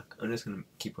sides black. I'm just gonna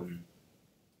keep them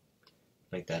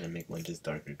like that and make one just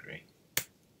darker gray.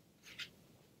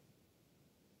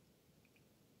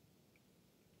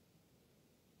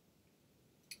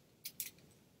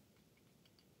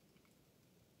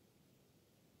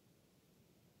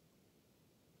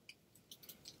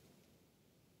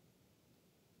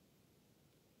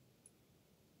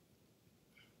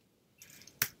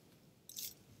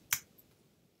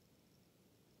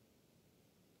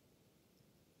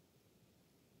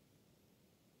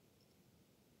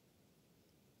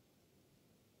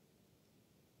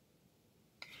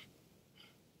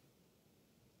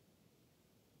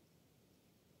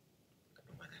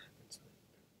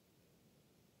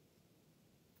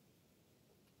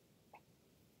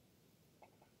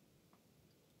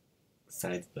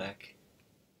 Sides black.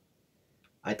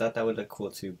 I thought that would look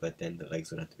cool too, but then the legs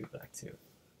would have to be black too.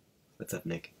 What's up,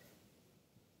 Nick?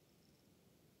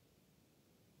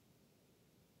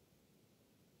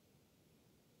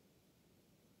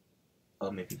 Oh,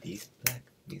 maybe these black?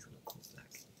 These look cool black.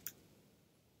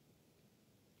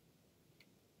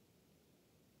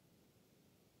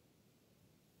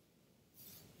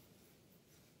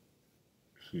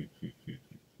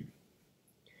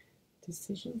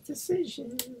 Decisions.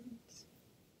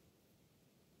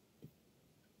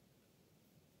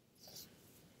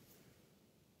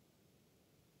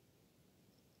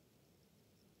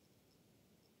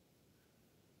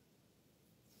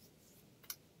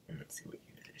 And let's see what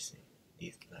you guys are saying.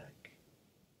 These black.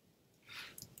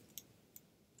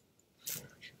 Oh,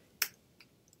 actually.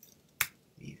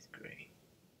 These gray.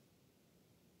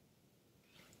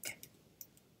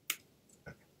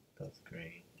 Okay, those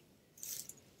gray.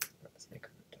 Let's make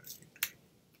them darker gray.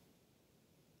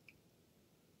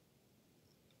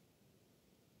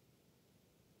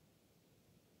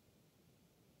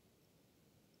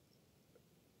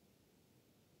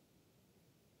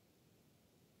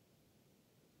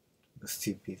 Those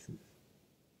two pieces.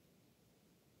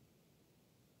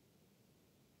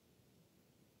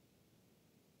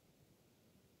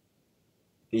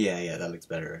 Yeah, that looks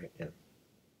better, right? Yeah.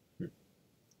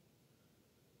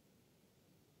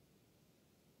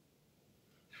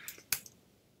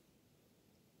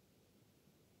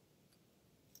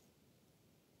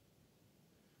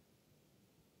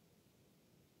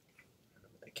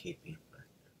 The caping, but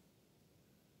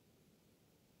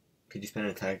could you spend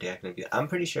an entire day acting like that? I'm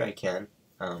pretty sure I can.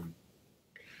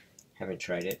 Haven't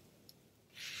tried it.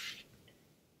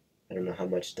 I don't know how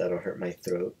much that'll hurt my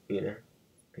throat, you know?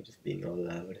 Like just being all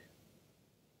loud.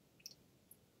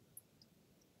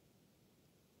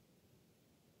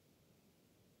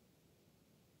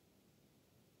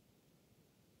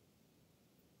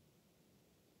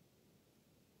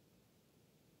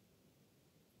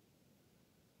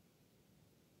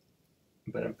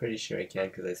 But I'm pretty sure I can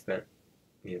because I spent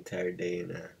the entire day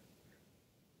in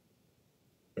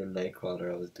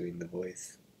Nightcrawler. I was doing the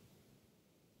voice.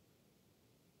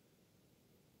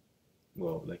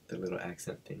 Well, like the little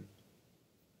accent thing.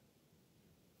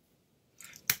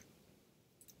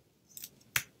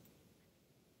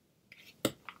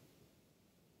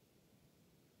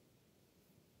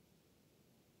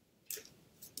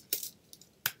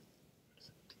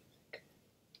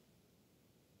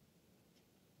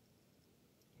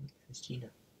 This is Gina.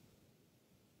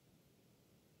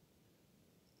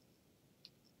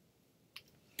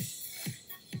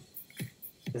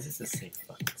 This is the same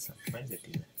fucking song. Why does it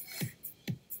do that?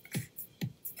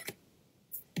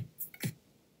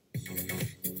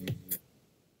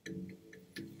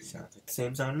 Sounds like the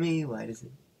same song to me. Why does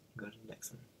it go to the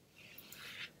next one?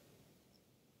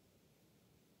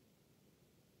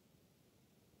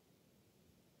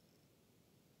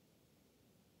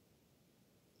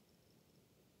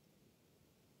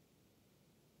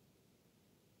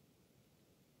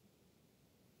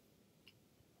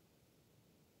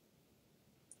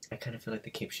 I kind of feel like the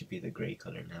cape should be the gray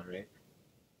color now, right?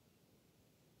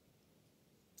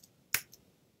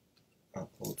 Oh,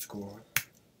 old school.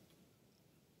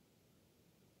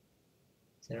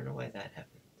 I don't know why that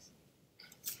happens.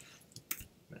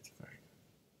 That's fine.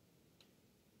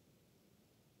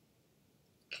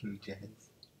 King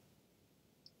Jazz.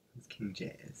 Who's King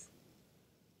Jazz?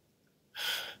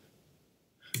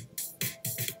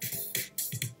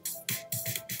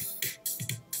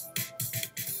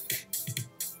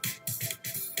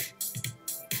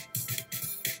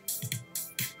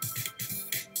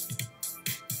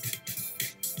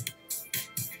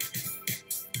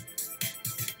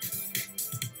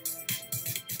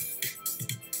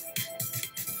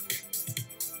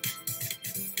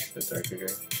 The darker gray.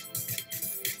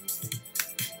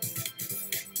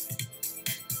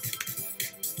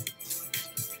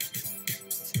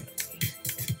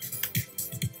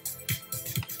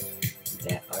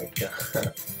 That art.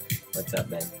 What's up,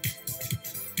 man?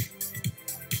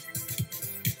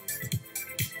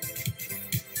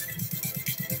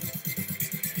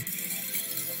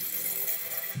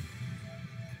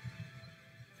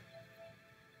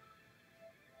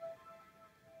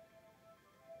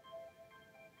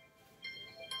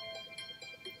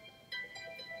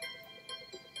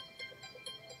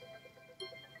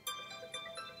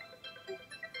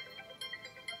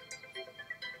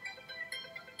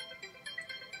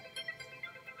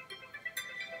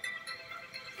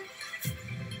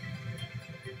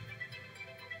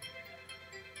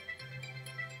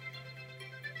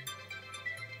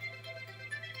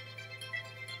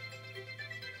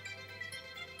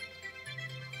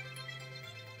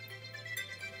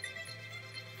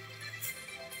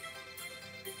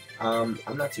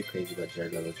 I'm not too crazy about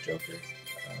Jared Leto's Joker,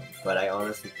 but I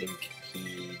honestly think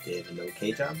he did an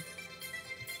okay job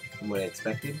from what I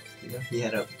expected. You know, he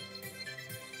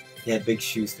had big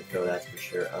shoes to fill, that's for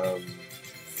sure.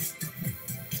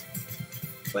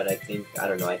 But I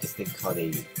don't know. I just think how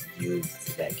they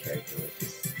used that character was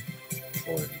just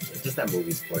poor. Just that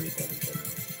movie's corny then in general.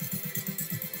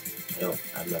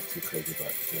 I'm not too crazy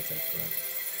about Suicide Squad,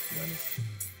 to be honest.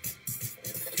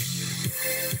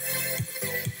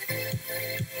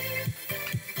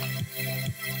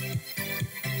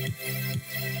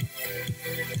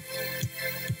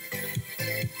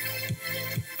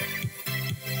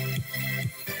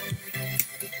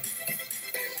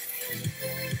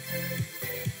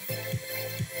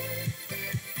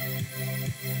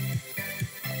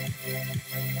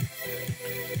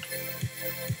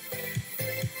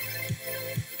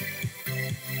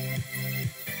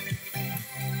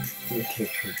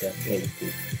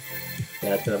 Definitely. Yeah,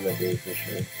 that's what I'm gonna do for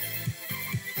sure.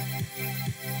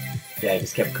 Yeah, I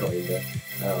just kept going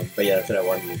though. But yeah, that's what I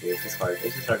wanted to do. It's just hard.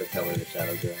 It's just hard to tell where the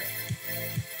shadows are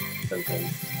at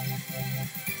sometimes.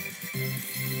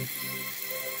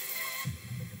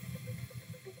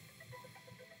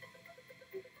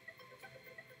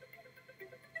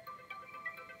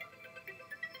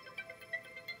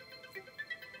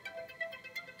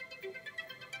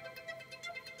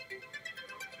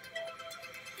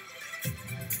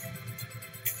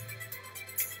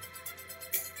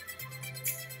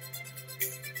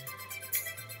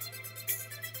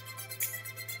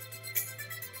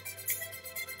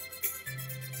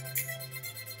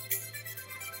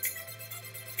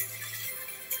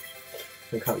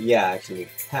 Yeah, I actually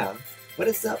have. What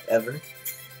is up, Ever?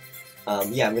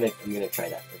 Yeah, I'm gonna try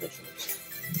that eventually.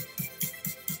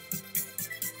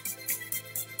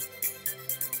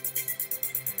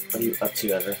 What are you up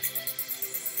to, Ever?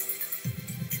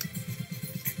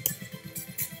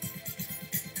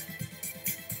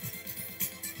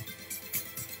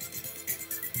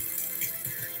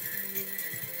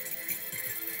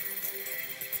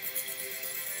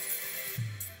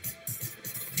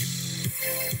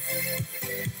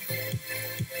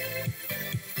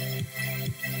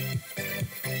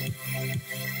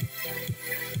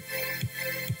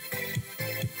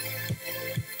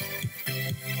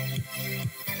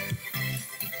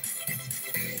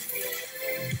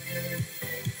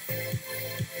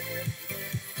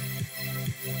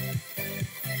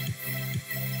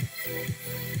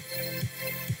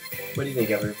 What do you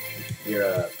think, Ever? You're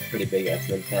a pretty big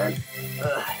X-Men fan.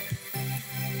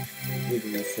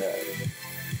 Using this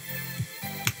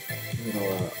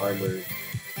little armored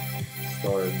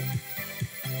storm.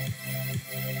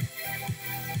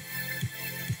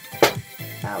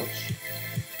 Ouch.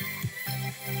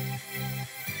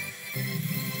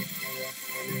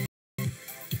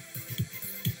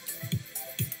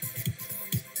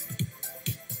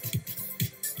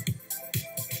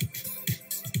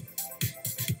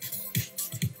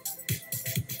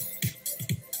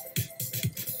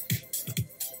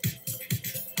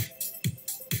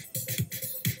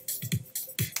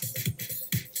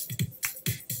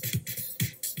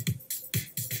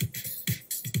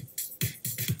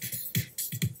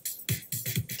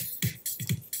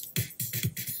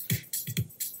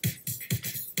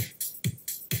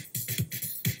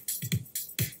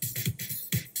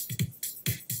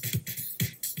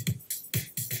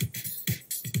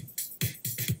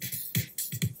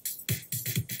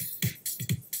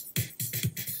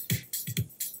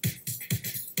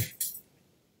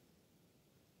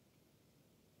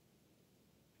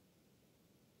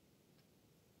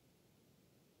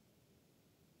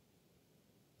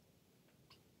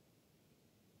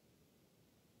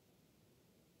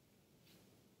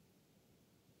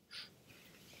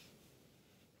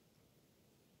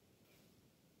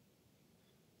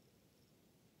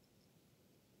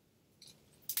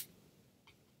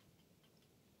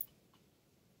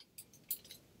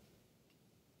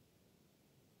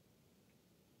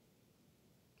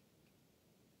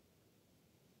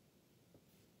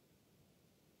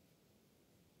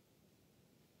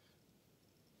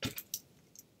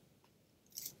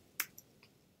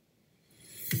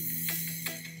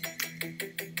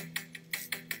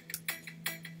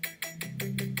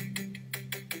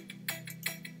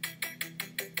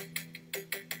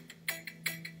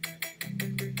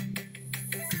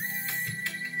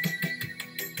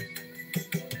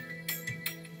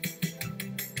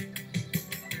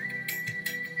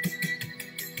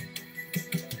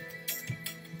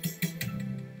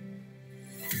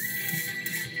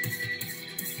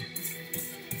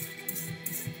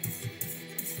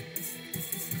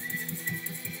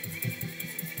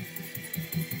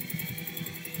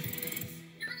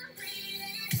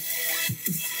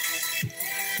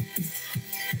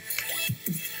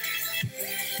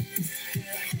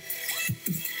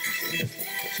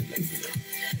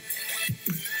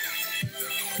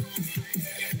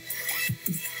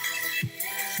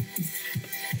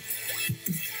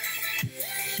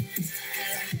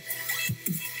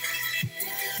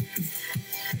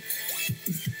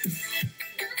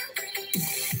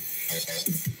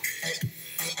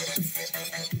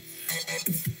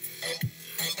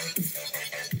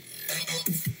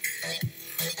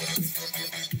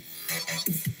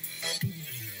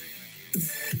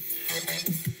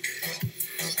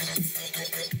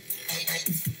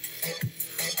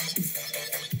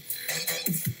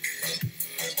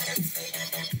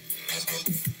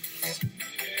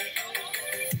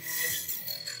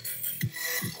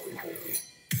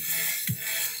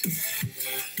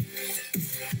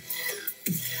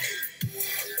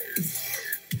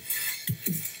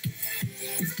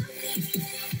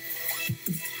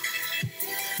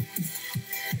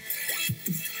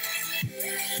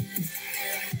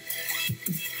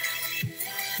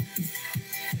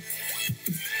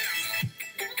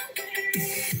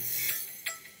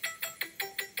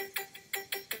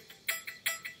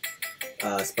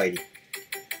 Spidey.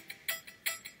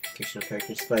 Fictional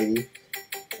character Spidey.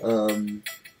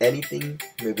 Anything,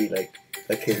 maybe like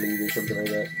Achilles or something like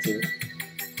that too.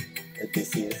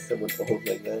 Odysseus, someone old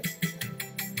like that.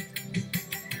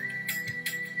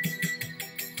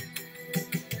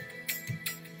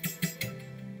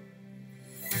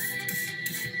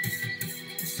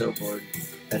 So bored,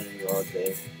 editing all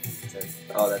day.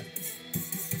 Oh,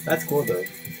 that's cool though.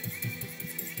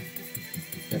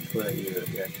 That's cool that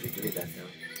you're actually doing that now.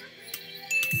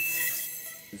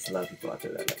 There's a lot of people out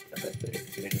there that I bet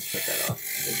they just put that off.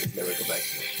 They just never go back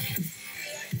to it.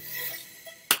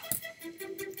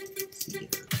 See.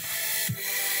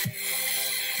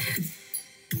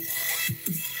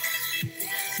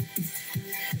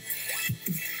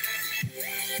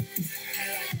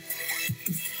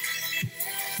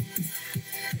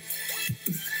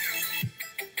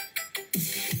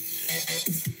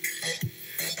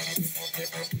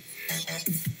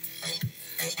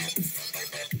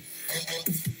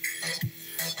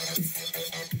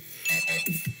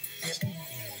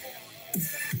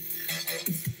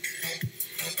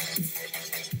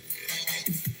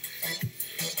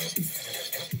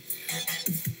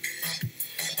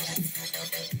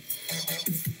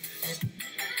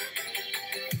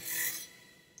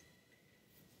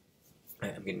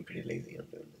 I'm getting pretty lazy on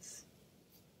doing this.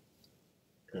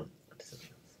 On to something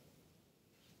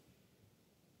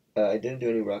else. I didn't do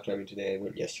any rock climbing today. I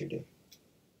went yesterday.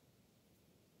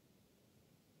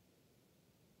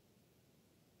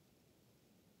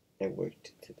 I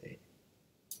worked today.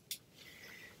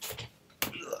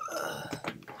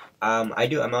 I'm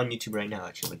on YouTube right now,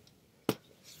 actually.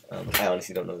 I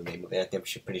honestly don't know the name of it. I think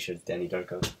I'm pretty sure it's Danny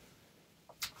Darko.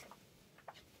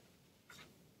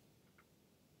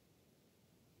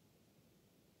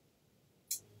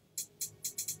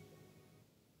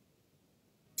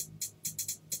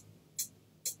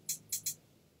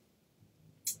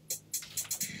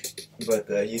 But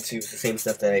YouTube's the same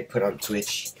stuff that I put on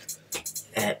Twitch,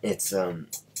 and it's on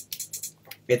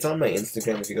my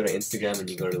Instagram. If you go to Instagram and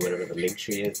you go to whatever the link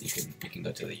tree is, you can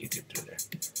go to the YouTube through there.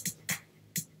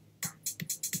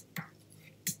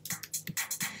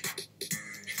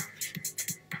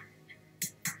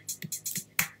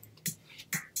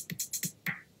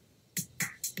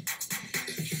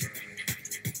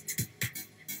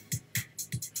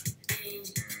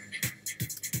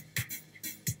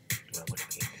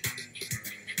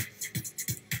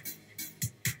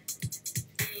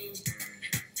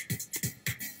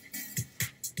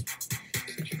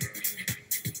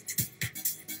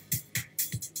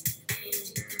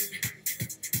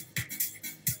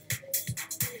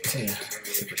 So yeah,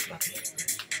 super sloppy.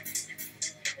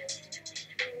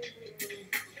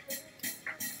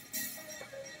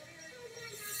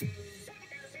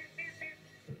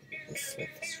 Let's set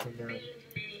this for now.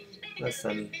 Not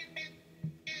sunny.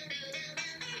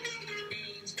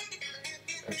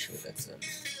 Actually, that's whatever.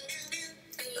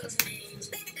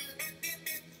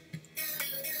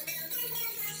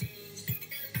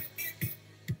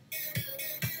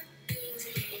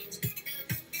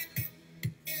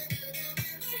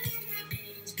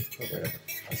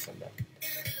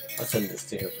 I'll send this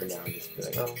to her for now and just be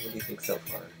like, oh, what do you think so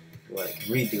far? Well, I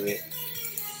can redo it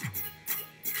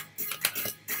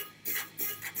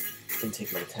and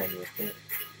take my time with it.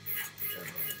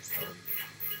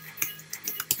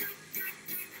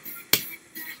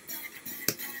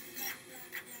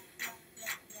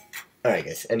 Alright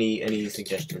guys, any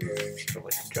suggestions for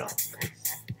what to draw?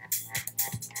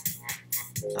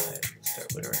 I'll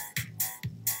start with her.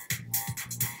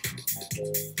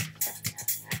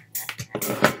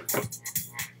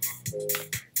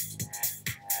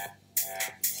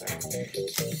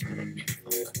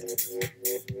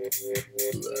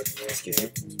 Excuse me.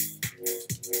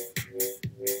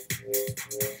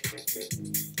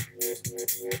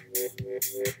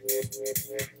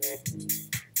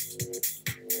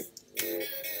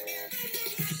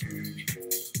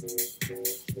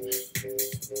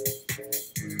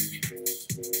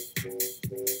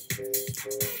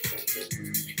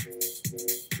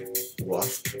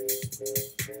 Wasp.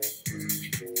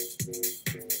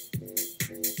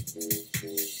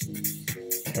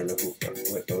 I don't know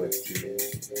what OST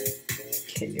is.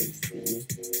 KMC.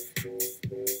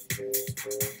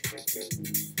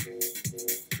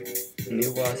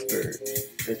 New wasp or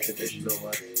the traditional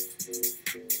wasp?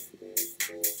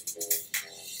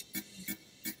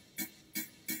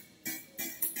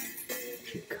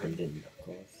 Condon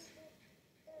Knuckles.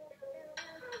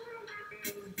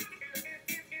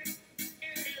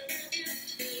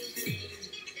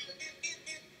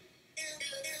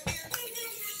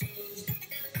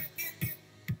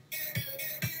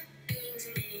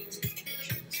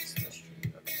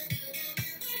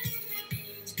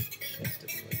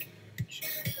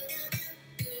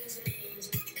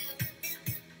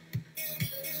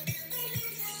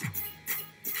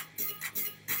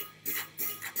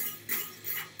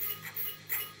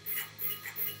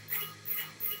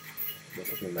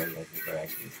 Mighty Morphin Power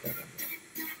actually stuck on that.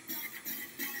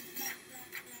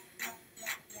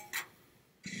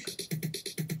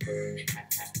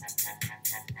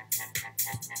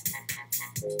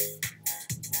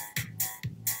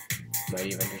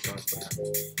 Mighty Avengers boss.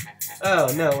 Oh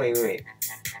no! Wait.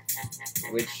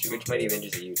 Which Mighty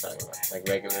Avengers are you talking about? Like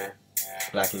regular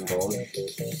Black and Gold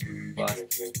boss?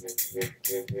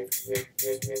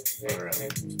 Or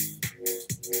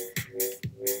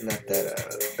not that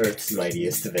Earth's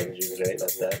Mightiest Avengers, right?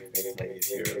 Not that Earth's Mightiest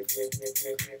Heroes.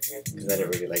 Because I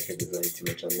didn't really like her design too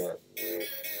much on that.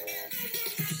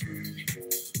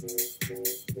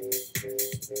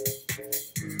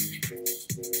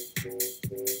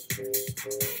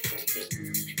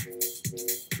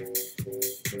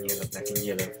 Black and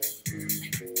yellow.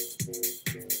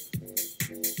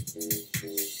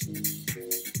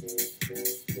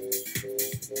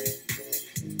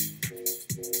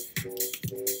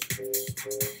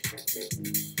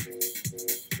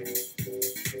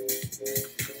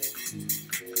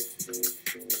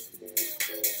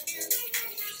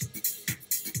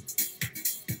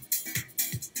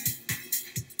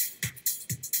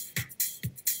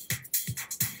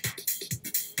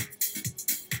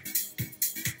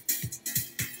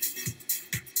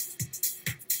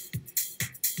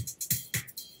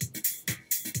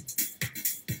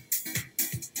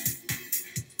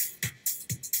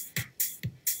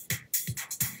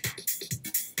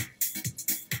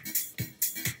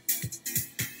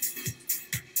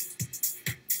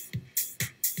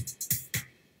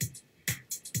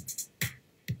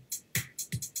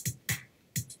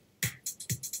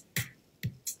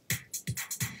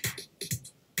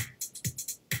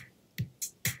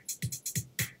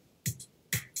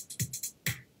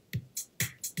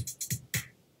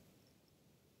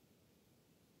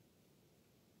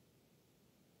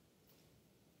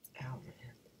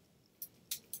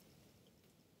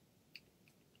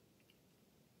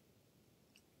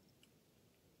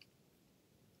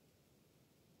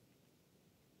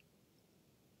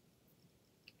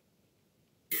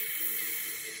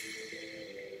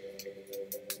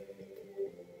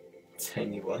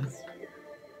 Tiny ones.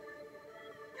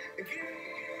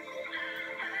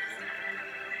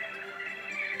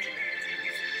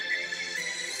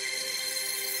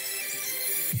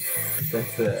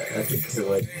 That's a good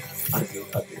one. I'll do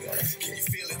that. Can you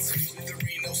feel it? There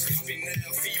ain't no stopping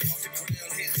now. Feet off the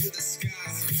ground, head to the sky.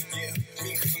 Yeah,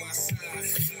 me by my side.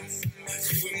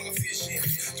 You in my vision,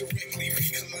 directly we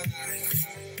collide.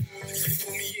 You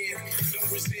pull me in, I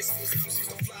don't resist. I'm used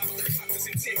to fly, but the clock is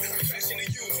intent. I crash into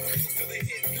you, I don't feel the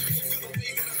hit. I don't feel the way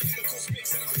that our chemicals mix,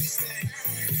 and I miss that.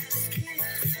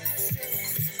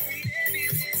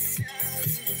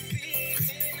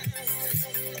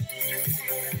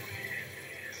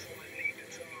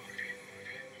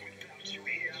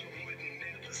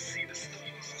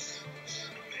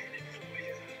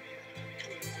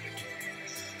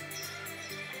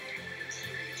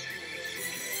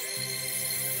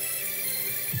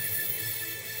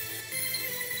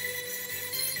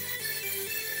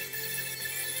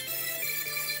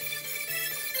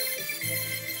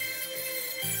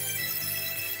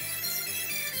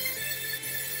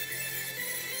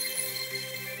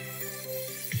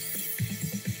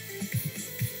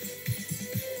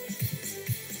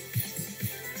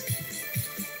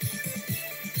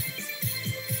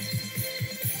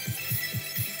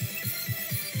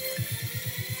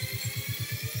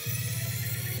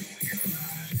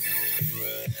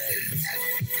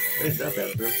 What is up,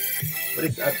 Emperor? What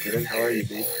is up, Jordan? How are you,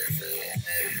 dude?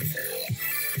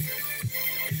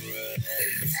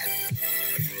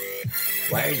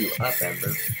 Why are you up,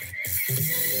 Emperor?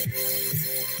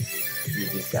 You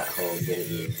just got home, didn't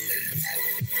you?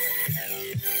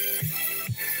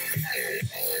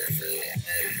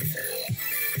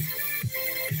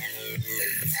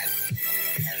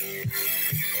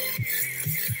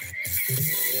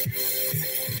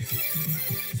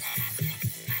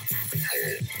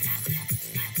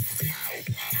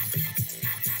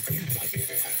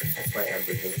 That's why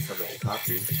Amber drinks so much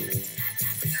coffee. She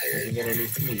doesn't get any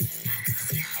sleep.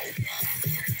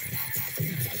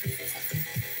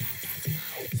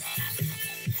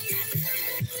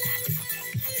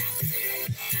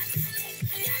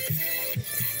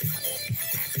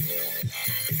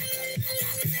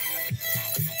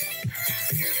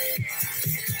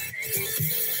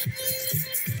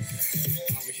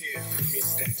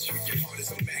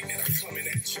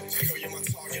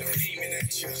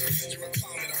 You're a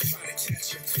comet, I'm trying to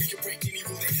catch you. You can break any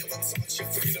rule they ever taught you.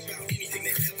 Forget about anything they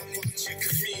ever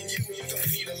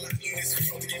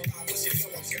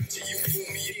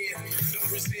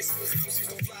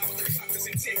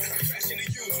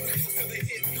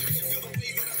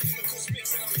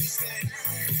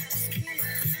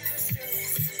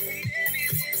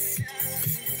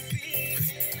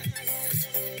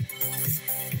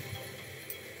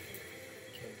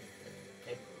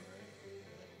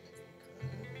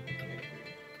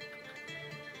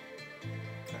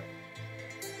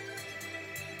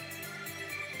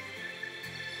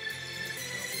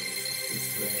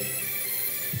This way.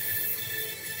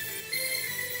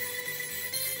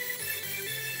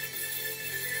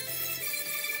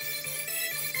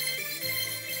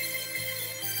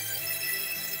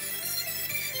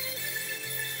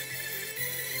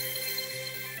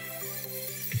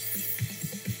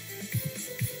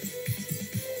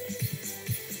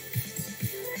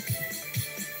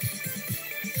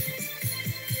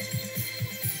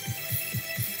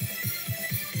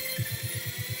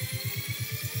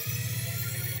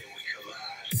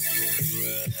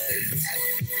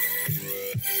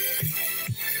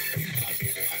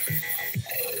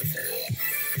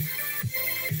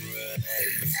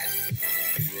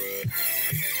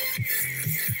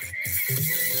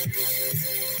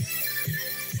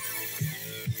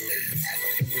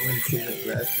 Everyone's seen the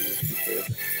glasses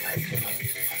before I came out.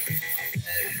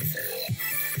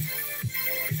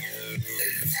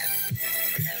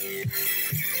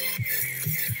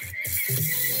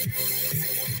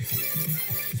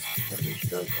 Every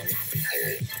struggle.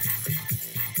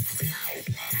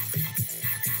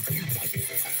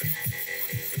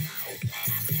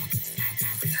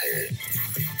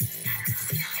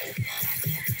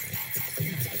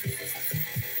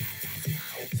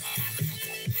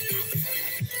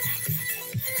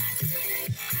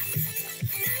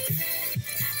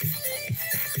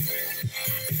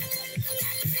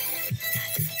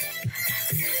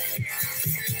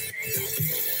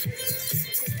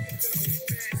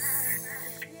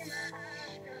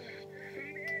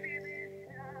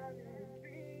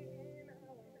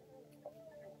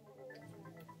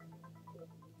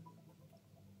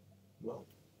 Well,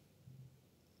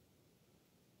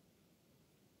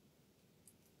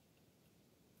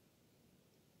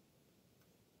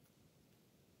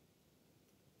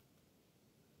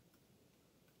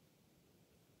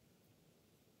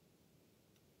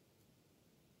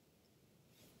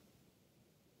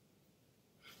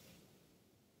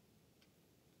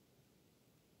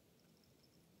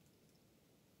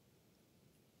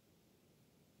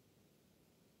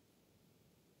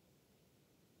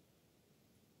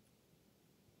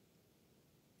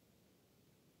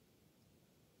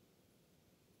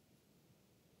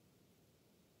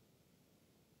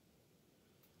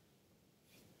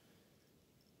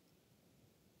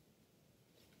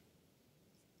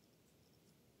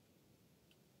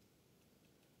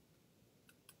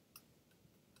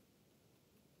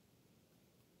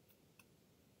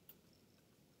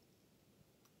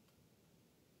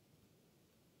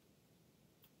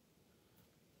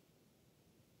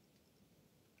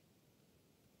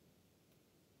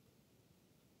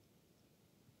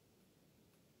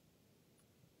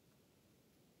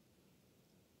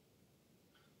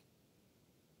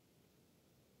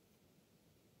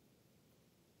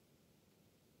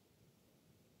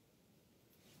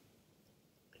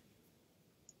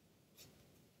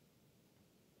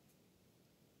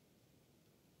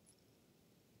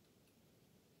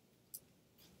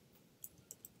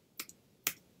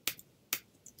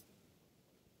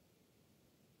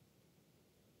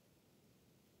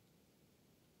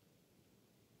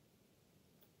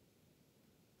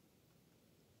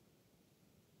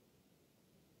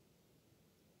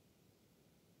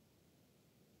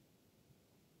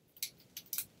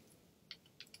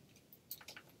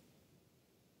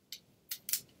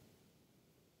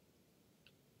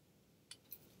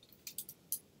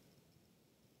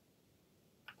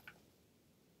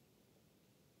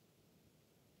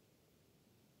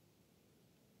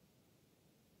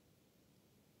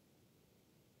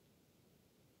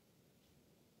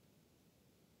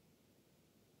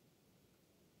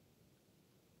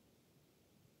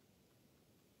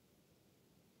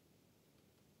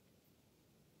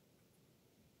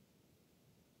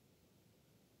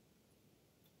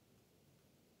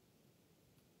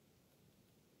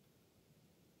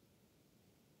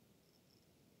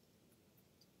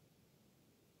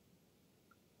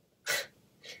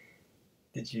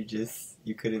 did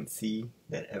you couldn't see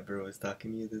that Ever was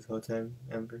talking to you this whole time,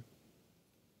 Amber?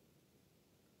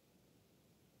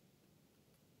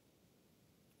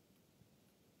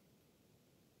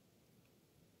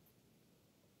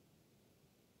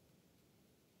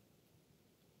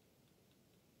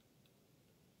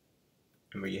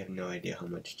 Remember, you have no idea how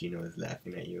much Gino was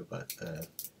laughing at you about the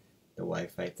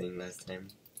Wi-Fi thing last time.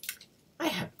 I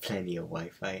have plenty of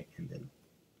Wi-Fi, and then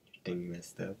your thing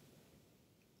messed up.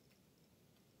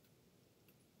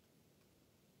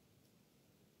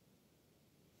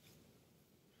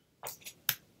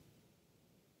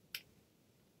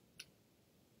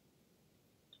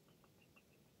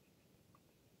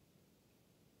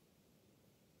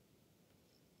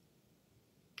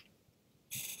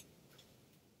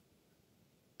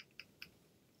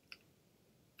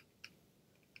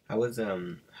 how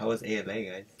was ALA,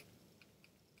 guys?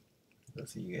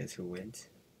 Those of you guys who went.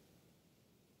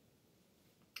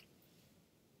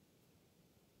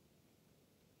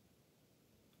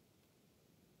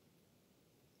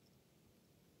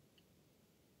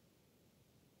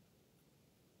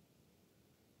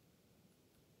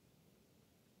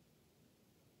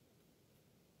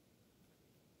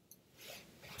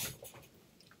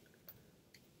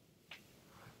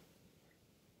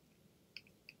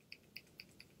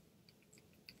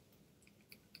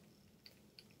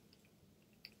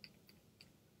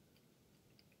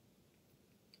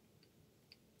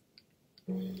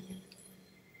 The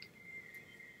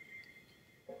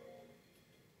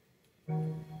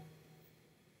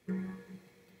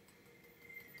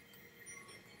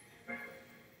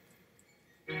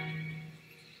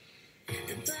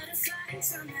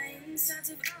butterflies on my insides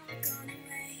have all gone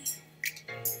away.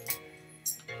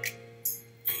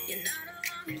 You're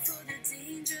not alone for the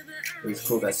danger, but It was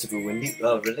cool, got super windy.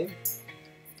 Oh, really?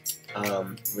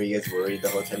 Were you guys worried the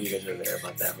whole time you guys were there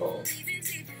about that whole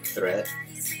threat?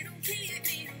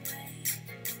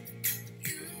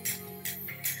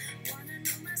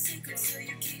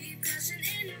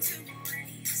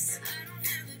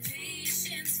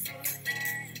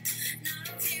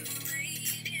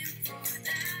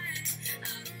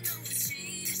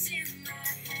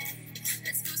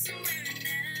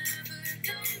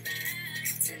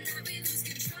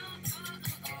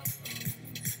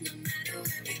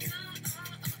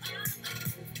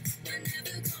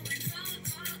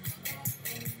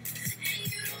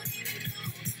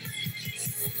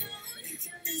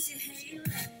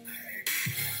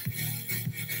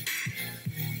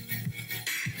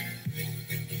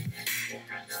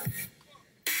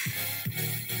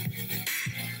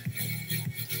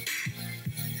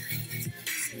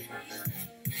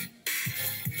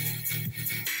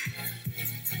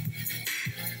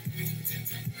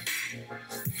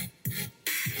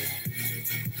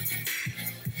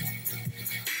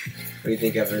 What do you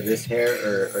think of her? This hair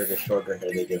or the shorter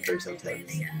hair they give her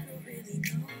sometimes?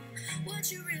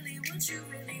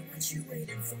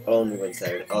 Only one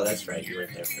side. Oh, that's right. You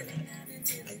weren't there for that.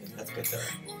 That's good though.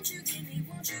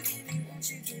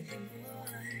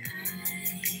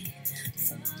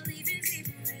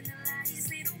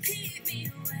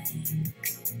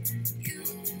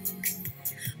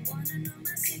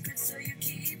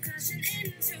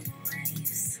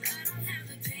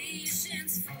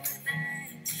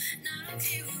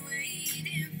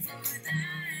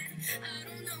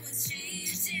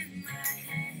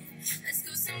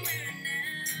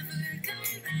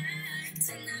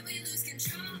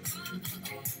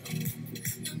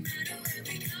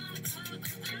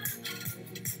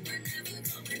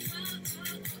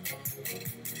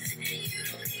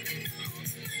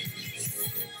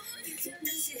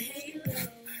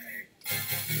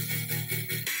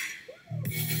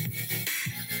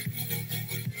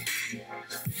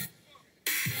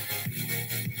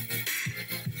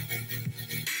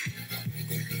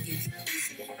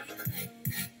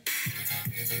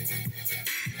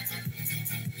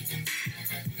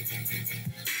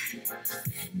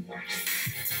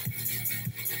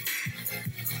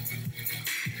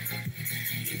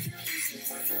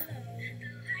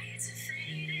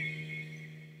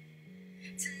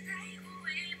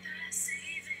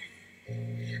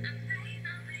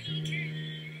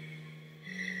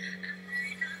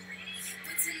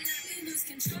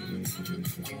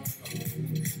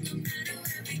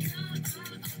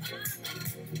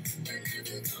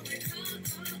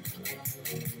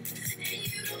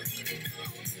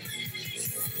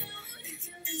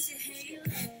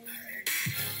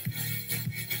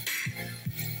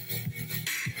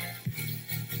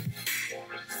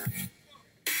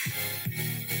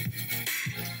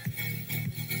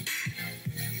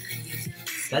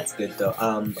 That's good though.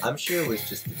 I'm sure it was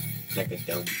just like a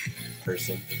dumb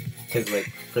person, cause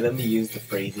like for them to use the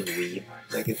phrasing "weeb,"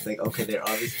 like it's like okay, they're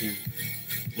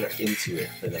into it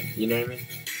for them. You know what I mean?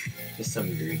 Just some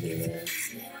loser there,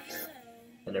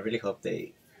 and I really hope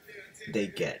they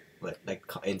get what like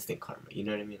instant karma. You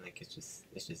know what I mean? Like it's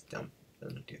just dumb for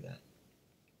them to do that.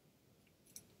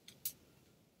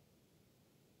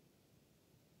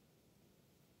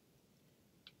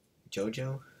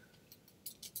 Jojo.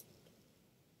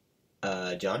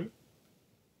 John?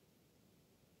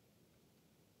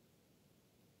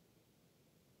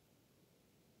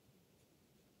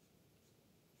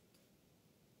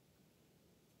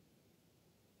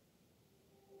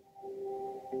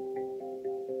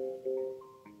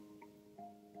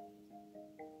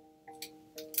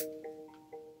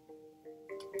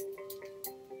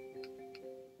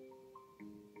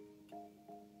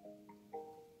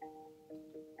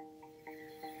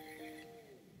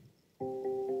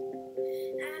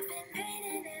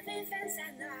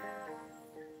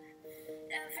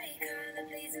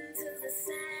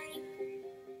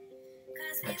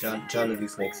 John at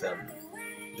least makes the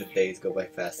days go by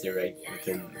faster, right? With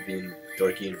him being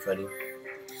dorky and funny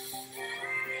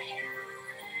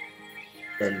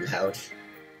and loud.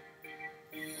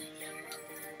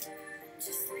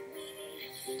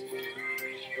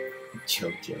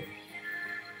 JoJo.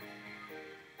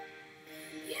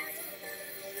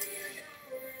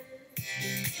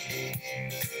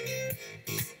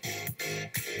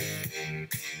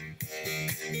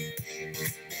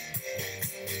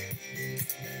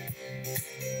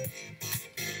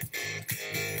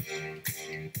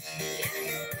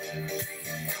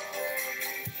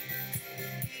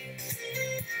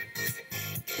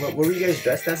 What were you guys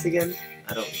dressed as again?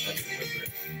 I don't remember.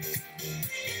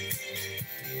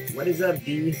 What is up,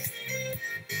 B?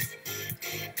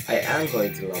 I am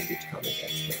going to Long Beach Comic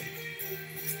Expo.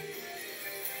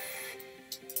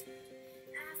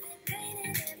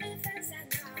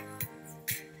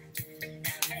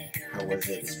 How was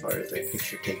it as far as like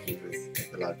picture taking? With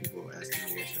like, a lot of people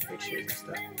asking me for pictures and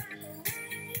stuff.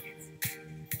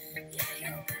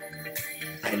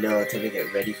 I know, time to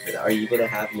get ready for that. Are you gonna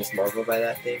have Miss Marvel by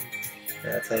that thing?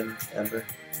 That time, Amber?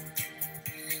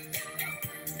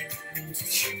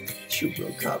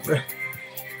 Chupacabra.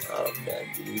 Oh man,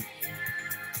 dude.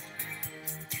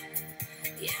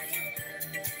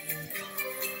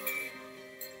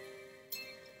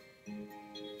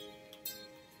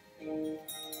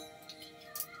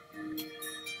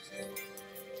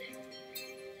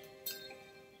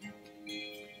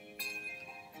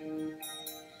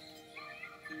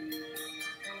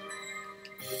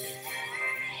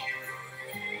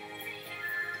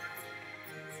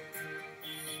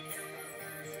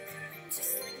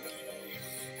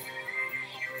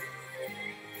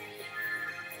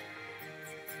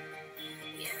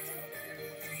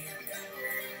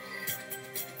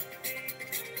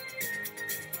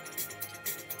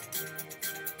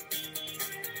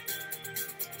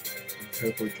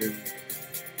 Purple Dream.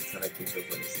 That's what I think of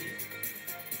when I see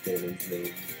Damon's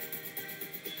name.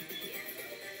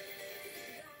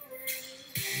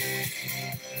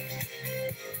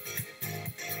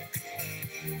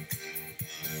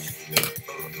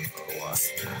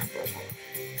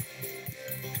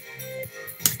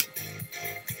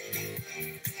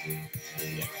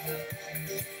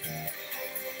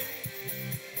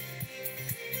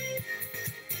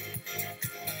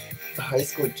 High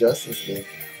School Justice League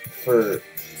for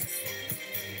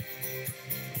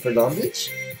Long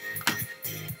Beach?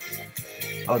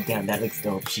 Oh damn, that looks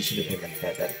dope. She should have been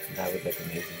like that. That would look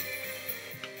amazing.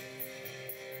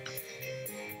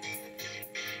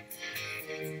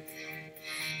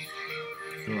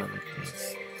 Oh, I like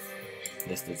this.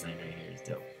 This design right here is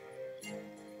dope.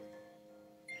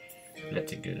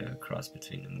 That's a good cross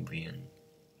between the movie and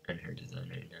her design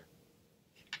right now.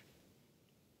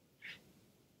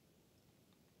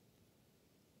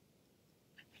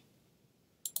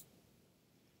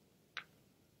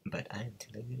 But I am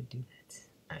too lazy to do that.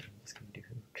 I'm just gonna do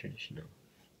traditional.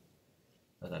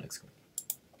 Oh, that looks cool.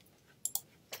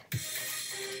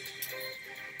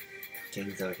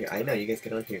 Gang's out here. I know, you guys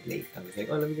get on here late. I was like,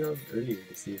 oh, let me get on earlier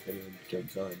to see if anyone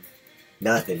jumps on.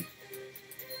 Nothing.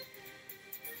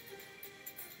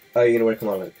 Oh, you're gonna wear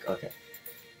kimono. Okay.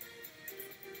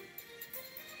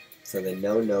 So the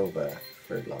No Nova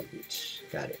for Long Beach.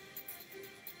 Got it.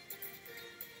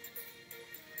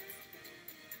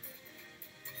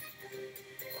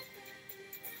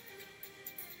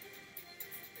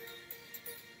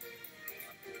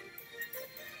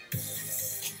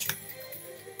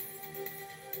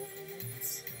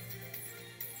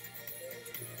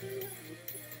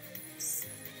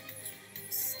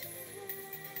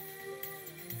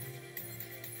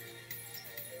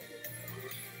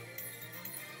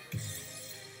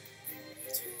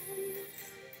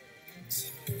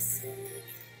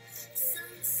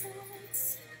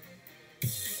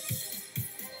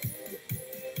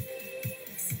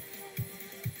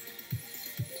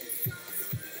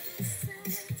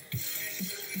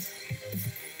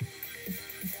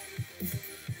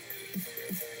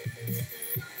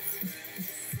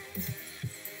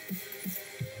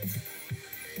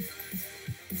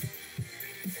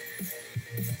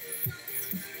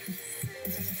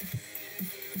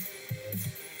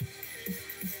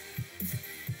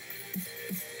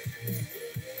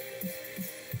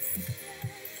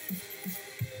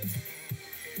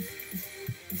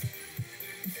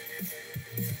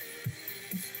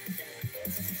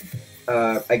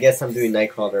 I guess I'm doing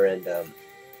Nightcrawler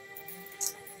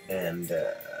and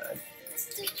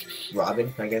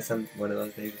Robin. I guess I'm one of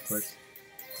those days, of course,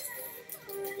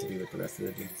 to be with the rest of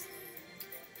the dudes.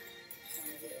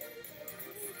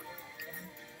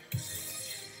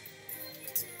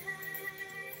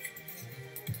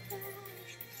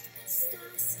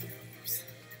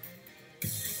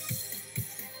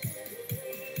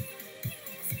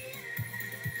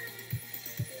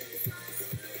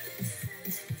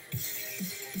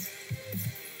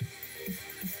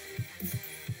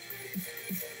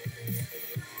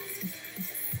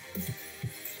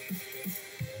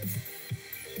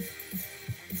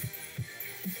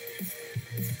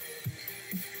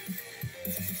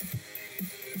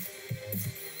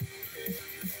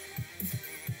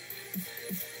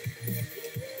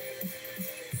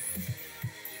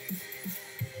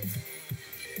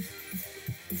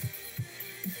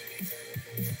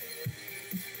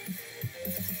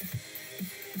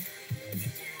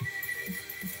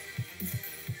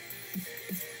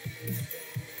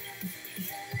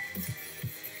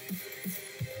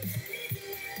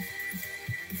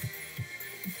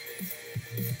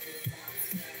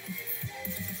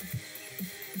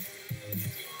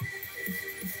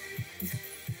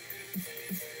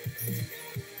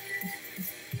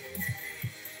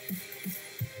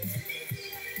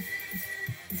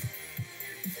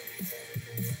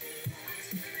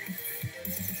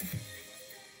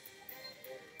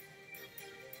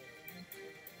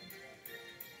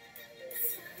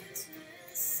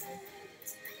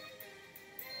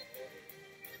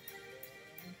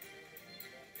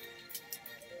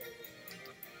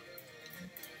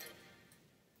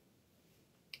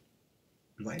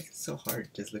 Why is it so hard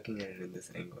just looking at it in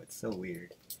this angle? It's so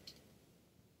weird.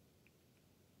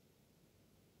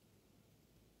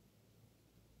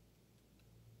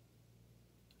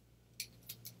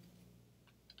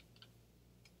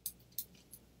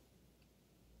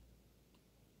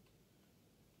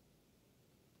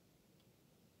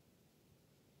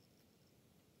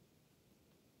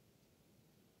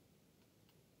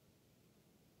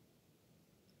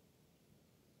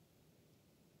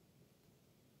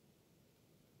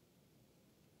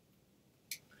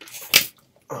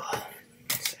 Oh,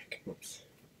 1 sec. Oops.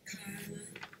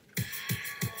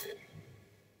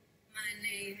 My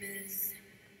name is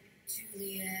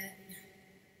Juliet.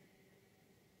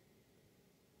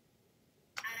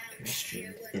 I've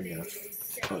streamed enough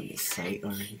on this site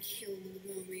already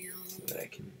so that I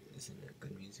can listen to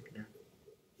good music now.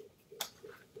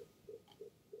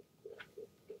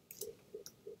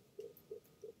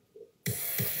 I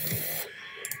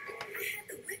had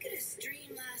the wickedest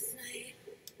dream last night.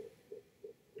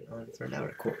 On for an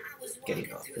hour, cool. I was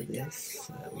Getting walking off through of a dark this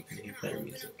so that we hall, can hear and I better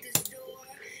opened music. up this door,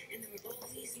 and there were all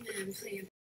these men playing